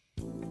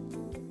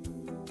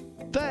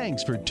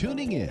 Thanks for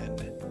tuning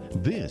in.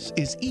 This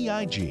is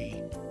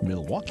EIG,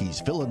 Milwaukee's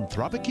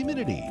philanthropic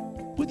community,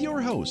 with your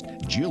host,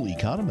 Jill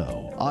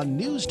Economou, on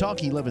News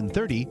Talk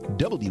 1130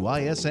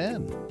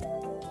 WISN.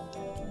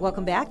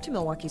 Welcome back to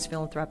Milwaukee's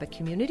philanthropic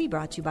community,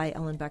 brought to you by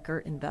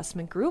Ellenbecker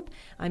Investment Group.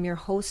 I'm your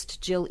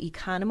host, Jill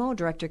Economou,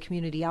 Director of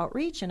Community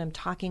Outreach, and I'm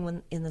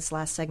talking in this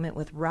last segment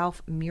with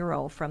Ralph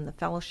Muro from the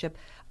Fellowship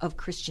of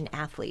Christian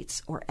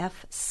Athletes, or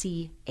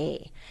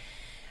FCA.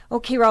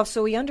 Okay, Ralph,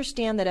 so we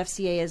understand that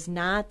FCA is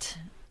not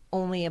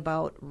only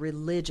about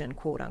religion,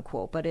 quote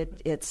unquote, but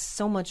it's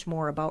so much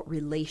more about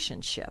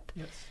relationship.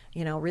 Yes.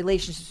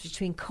 Relationships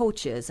between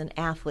coaches and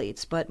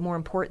athletes, but more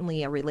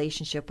importantly, a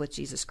relationship with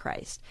Jesus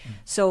Christ.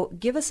 So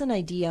give us an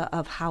idea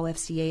of how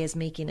FCA is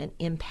making an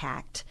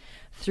impact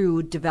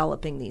through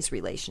developing these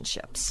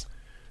relationships.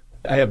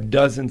 I have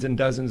dozens and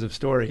dozens of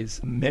stories.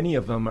 Many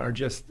of them are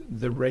just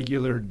the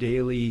regular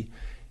daily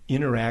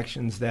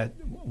interactions that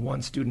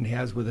one student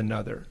has with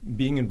another.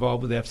 Being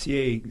involved with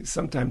FCA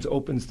sometimes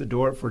opens the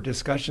door for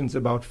discussions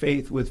about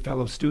faith with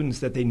fellow students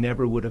that they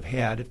never would have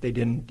had if they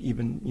didn't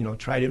even,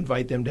 try to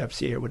invite them to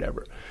FCA or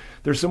whatever.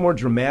 There's some more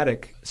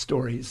dramatic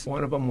stories.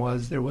 One of them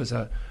was there was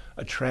a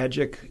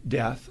tragic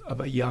death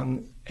of a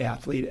young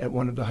athlete at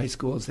one of the high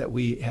schools that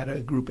we had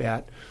a group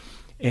at.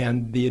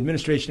 And the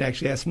administration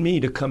actually asked me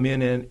to come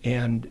in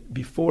and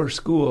before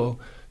school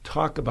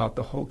talk about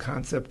the whole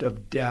concept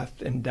of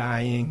death and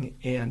dying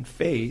and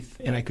faith.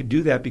 And I could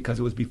do that because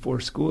it was before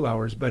school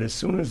hours. But as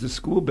soon as the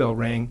school bell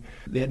rang,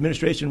 the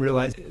administration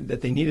realized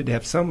that they needed to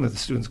have some of the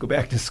students go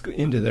back to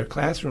into their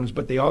classrooms,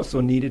 but they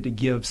also needed to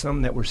give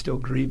some that were still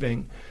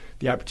grieving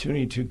the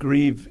opportunity to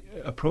grieve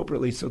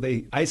appropriately. So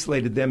they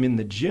isolated them in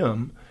the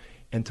gym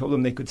and told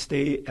them they could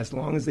stay as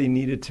long as they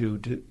needed to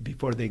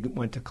before they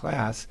went to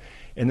class.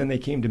 And then they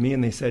came to me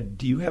and they said,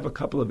 do you have a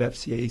couple of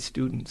FCA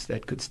students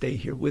that could stay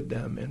here with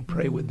them and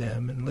pray with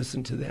them and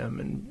listen to them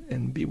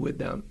and be with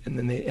them? And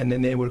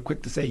then they were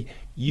quick to say,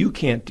 you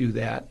can't do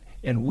that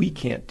and we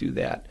can't do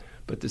that,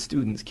 but the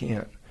students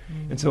can.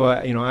 And so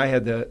I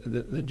had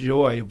the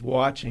joy of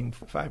watching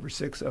 5 or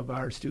 6 of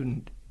our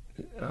student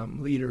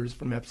leaders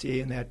from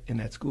FCA in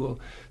that school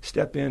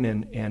step in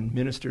and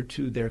minister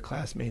to their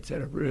classmates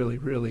at a really,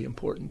 really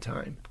important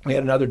time. We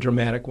had another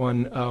dramatic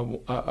one,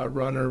 a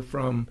runner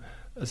from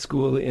a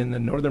school in the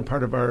northern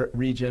part of our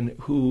region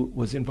who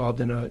was involved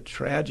in a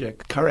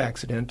tragic car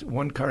accident.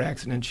 One car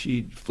accident,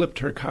 she flipped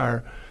her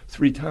car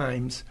 3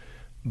 times,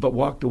 but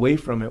walked away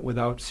from it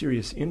without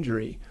serious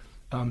injury.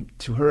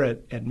 To her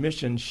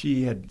admission,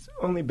 she had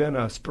only been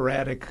a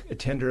sporadic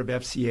attender of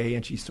FCA,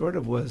 and she sort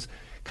of was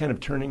kind of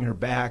turning her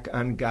back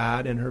on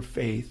God and her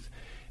faith.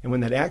 And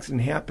when that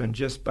accident happened,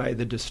 just by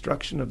the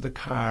destruction of the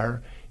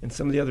car and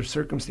some of the other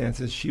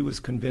circumstances, she was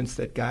convinced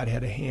that God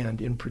had a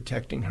hand in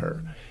protecting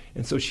her.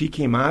 And so she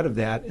came out of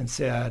that and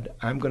said,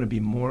 I'm going to be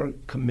more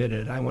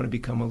committed. I want to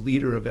become a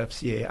leader of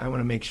FCA. I want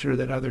to make sure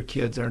that other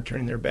kids aren't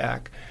turning their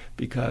back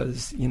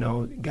because,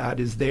 God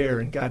is there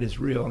and God is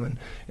real. And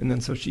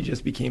then so she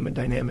just became a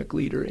dynamic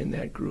leader in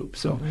that group.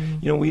 So,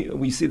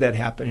 we see that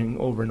happening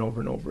over and over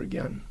and over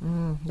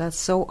again. That's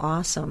so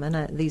awesome.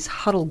 And these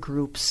huddle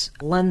groups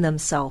lend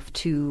themselves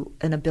to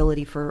an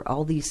ability for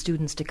all these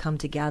students to come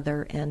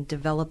together and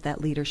develop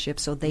that leadership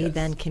so they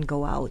then can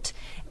go out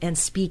and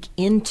speak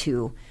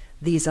into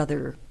these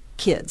other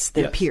kids,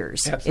 their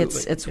peers.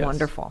 Absolutely. It's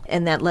wonderful.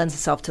 And that lends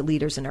itself to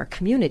leaders in our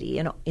community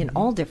in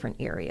all different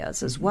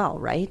areas as well,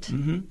 right?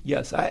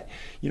 Yes.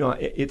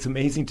 It's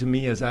amazing to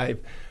me as I've,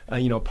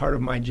 part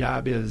of my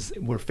job is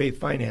we're faith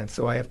finance,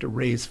 so I have to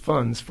raise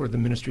funds for the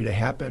ministry to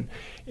happen.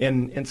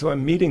 And so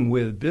I'm meeting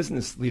with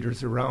business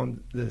leaders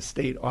around the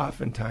state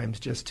oftentimes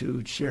just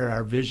to share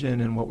our vision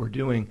and what we're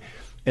doing.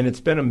 And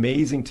it's been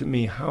amazing to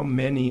me how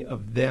many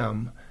of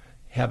them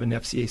have an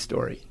FCA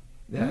story.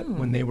 That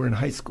when they were in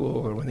high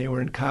school or when they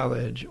were in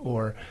college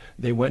or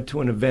they went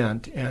to an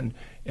event and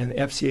the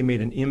FCA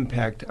made an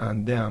impact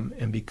on them.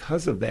 And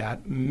because of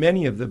that,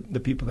 many of the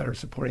people that are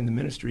supporting the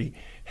ministry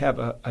have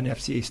an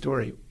FCA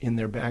story in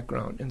their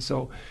background. And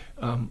so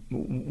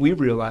we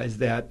realize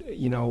that,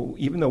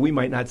 even though we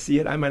might not see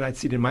it, I might not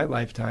see it in my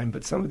lifetime,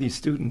 but some of these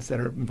students that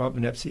are involved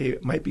in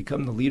FCA might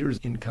become the leaders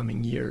in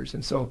coming years.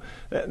 And so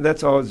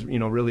that's always,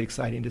 really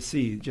exciting to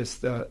see,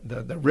 just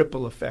the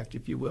ripple effect,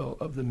 if you will,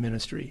 of the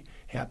ministry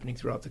happening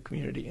throughout the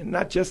community. And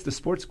not just the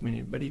sports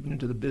community, but even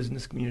into the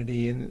business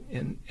community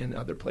and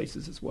other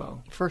places as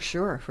well. For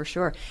sure.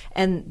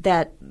 And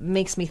that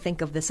makes me think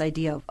of this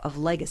idea of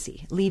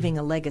legacy, leaving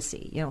a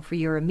legacy, for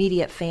your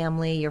immediate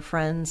family, your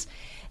friends,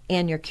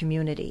 and your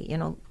community.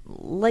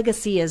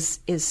 Legacy is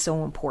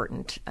so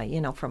important,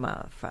 from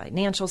a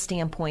financial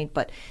standpoint,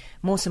 but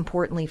most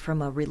importantly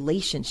from a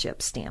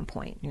relationship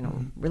standpoint,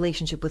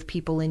 relationship with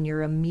people in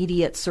your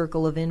immediate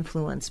circle of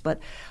influence, but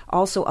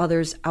also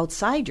others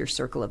outside your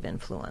circle of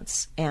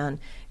influence, and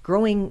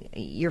growing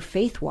your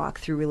faith walk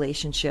through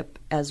relationship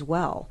as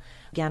well.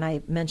 Again,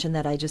 I mentioned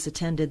that I just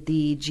attended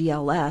the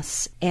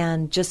GLS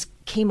and just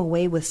came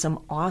away with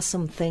some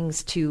awesome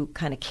things to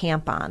kind of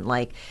camp on.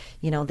 Like,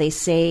 they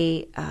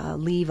say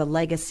leave a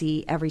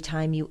legacy every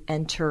time you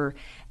enter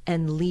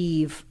and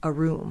leave a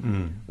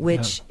room,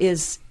 which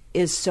is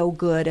so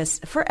good as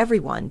for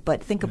everyone.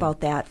 But think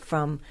about that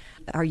from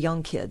our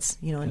young kids,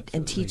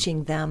 and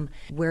teaching them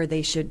where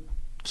they should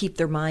keep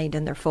their mind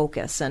and their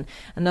focus. And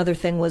another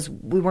thing was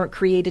we weren't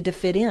created to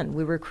fit in.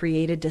 We were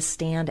created to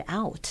stand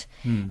out.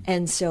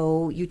 And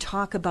so you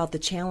talk about the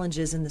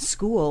challenges in the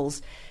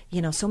schools.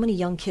 So many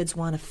young kids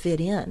want to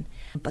fit in,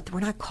 but we're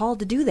not called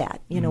to do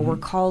that. We're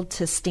called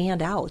to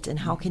stand out. And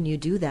how can you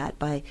do that?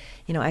 By,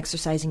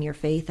 exercising your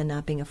faith and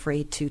not being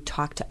afraid to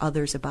talk to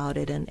others about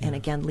it and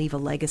again, leave a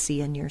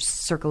legacy in your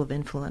circle of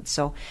influence.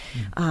 So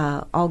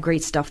all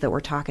great stuff that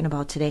we're talking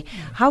about today.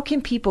 How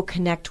can people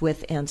connect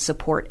with and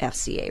support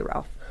FCA,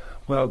 Ralph?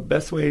 Well, the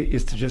best way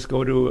is to just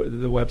go to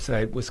the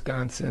website,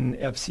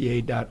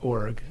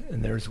 wisconsinfca.org,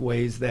 and there's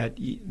ways that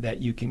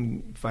you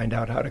can find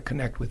out how to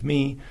connect with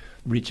me,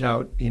 reach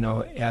out,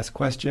 ask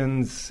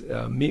questions,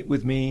 meet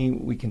with me,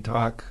 we can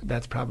talk.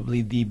 That's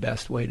probably the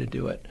best way to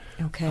do it.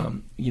 Okay.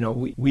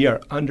 We are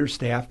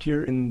understaffed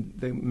here in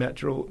the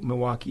metro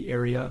Milwaukee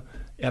area.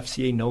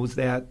 FCA knows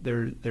that.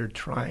 They're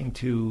trying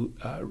to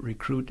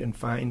recruit and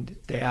find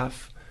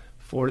staff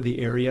for the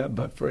area,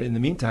 but in the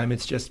meantime,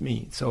 it's just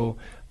me. So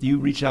you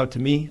reach out to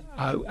me,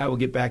 I will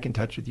get back in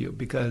touch with you,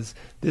 because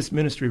this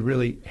ministry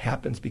really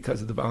happens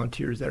because of the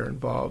volunteers that are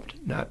involved,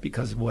 not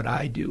because of what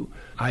I do.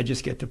 I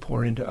just get to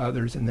pour into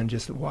others and then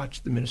just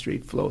watch the ministry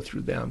flow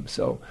through them.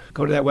 So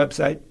go to that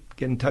website,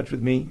 get in touch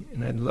with me,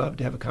 and I'd love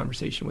to have a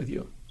conversation with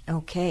you.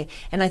 Okay.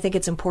 And I think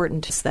it's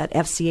important that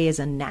FCA is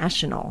a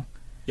national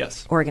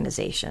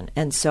organization.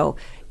 And so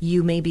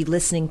you may be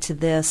listening to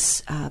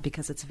this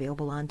because it's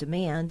available on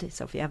demand.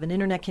 So if you have an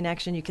internet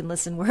connection, you can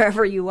listen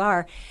wherever you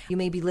are. You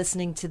may be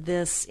listening to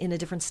this in a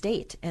different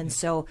state. And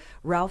so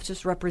Ralph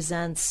just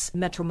represents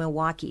Metro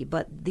Milwaukee,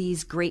 but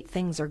these great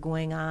things are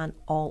going on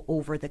all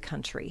over the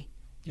country.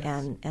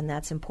 Yes. And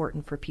that's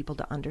important for people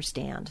to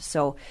understand.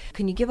 So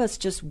can you give us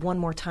just one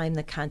more time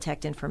the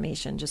contact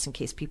information, just in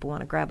case people want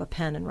to grab a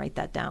pen and write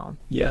that down?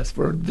 Yes,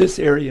 for this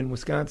area in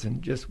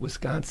Wisconsin, just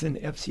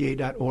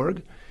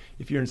wisconsinfca.org.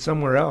 If you're in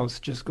somewhere else,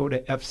 just go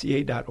to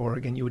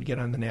fca.org and you would get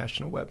on the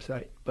national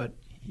website. But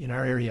in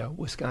our area,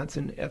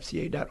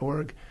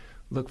 wisconsinfca.org,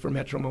 look for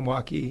Metro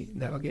Milwaukee.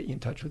 That'll get you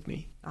in touch with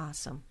me.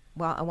 Awesome.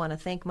 Well, I want to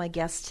thank my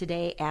guests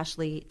today,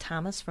 Ashley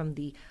Thomas from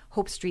the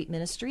Hope Street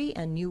Ministry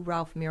and you,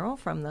 Ralph Muro,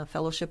 from the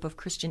Fellowship of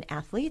Christian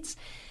Athletes.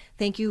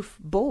 Thank you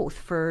both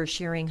for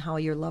sharing how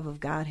your love of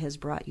God has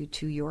brought you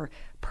to your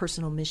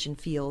personal mission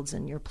fields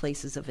and your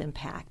places of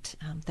impact.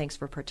 Thanks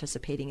for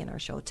participating in our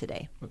show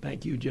today. Well,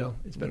 thank you, Jill.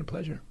 It's been a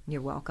pleasure.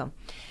 You're welcome.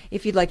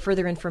 If you'd like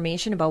further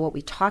information about what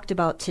we talked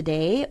about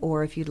today,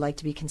 or if you'd like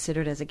to be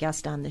considered as a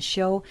guest on the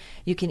show,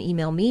 you can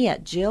email me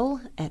at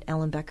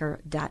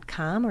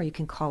jill@ellenbecker.com, or you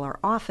can call our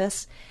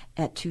office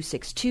at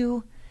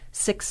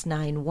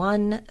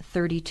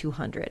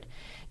 262-691-3200.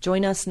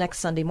 Join us next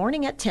Sunday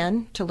morning at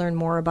 10 to learn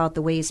more about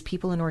the ways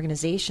people and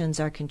organizations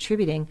are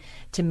contributing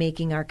to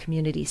making our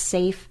community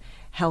safe,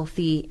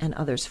 healthy, and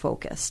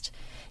others-focused.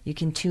 You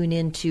can tune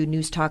in to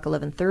News Talk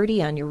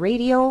 1130 on your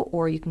radio,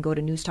 or you can go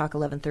to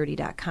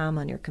newstalk1130.com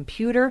on your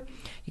computer.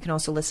 You can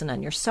also listen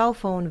on your cell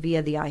phone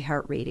via the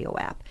iHeartRadio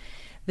app.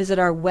 Visit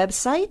our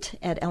website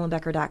at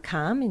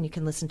ellenbecker.com, and you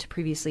can listen to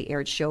previously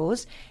aired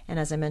shows. And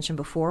as I mentioned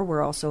before,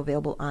 we're also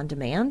available on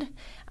demand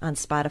on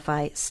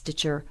Spotify,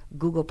 Stitcher,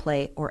 Google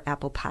Play, or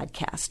Apple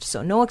Podcast.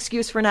 So no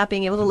excuse for not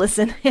being able to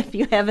listen. If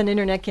you have an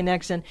internet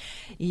connection,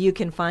 you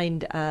can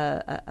find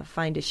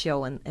a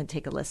show and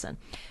take a listen.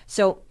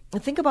 So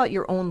think about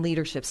your own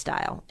leadership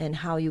style and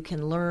how you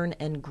can learn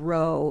and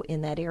grow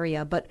in that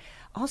area, but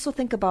also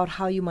think about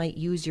how you might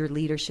use your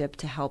leadership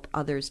to help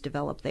others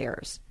develop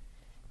theirs.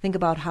 Think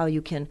about how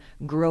you can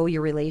grow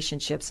your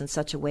relationships in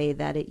such a way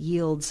that it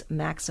yields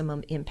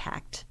maximum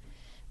impact.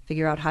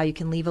 Figure out how you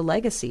can leave a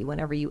legacy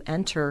whenever you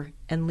enter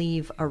and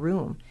leave a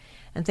room.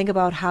 And think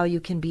about how you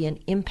can be an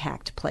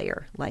impact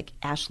player like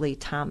Ashley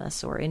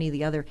Thomas or any of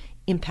the other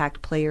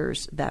impact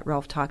players that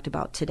Ralph talked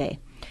about today.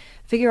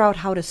 Figure out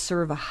how to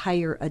serve a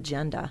higher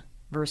agenda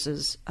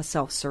versus a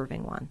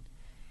self-serving one.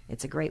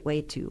 It's a great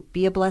way to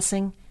be a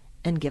blessing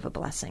and give a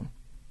blessing.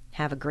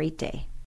 Have a great day.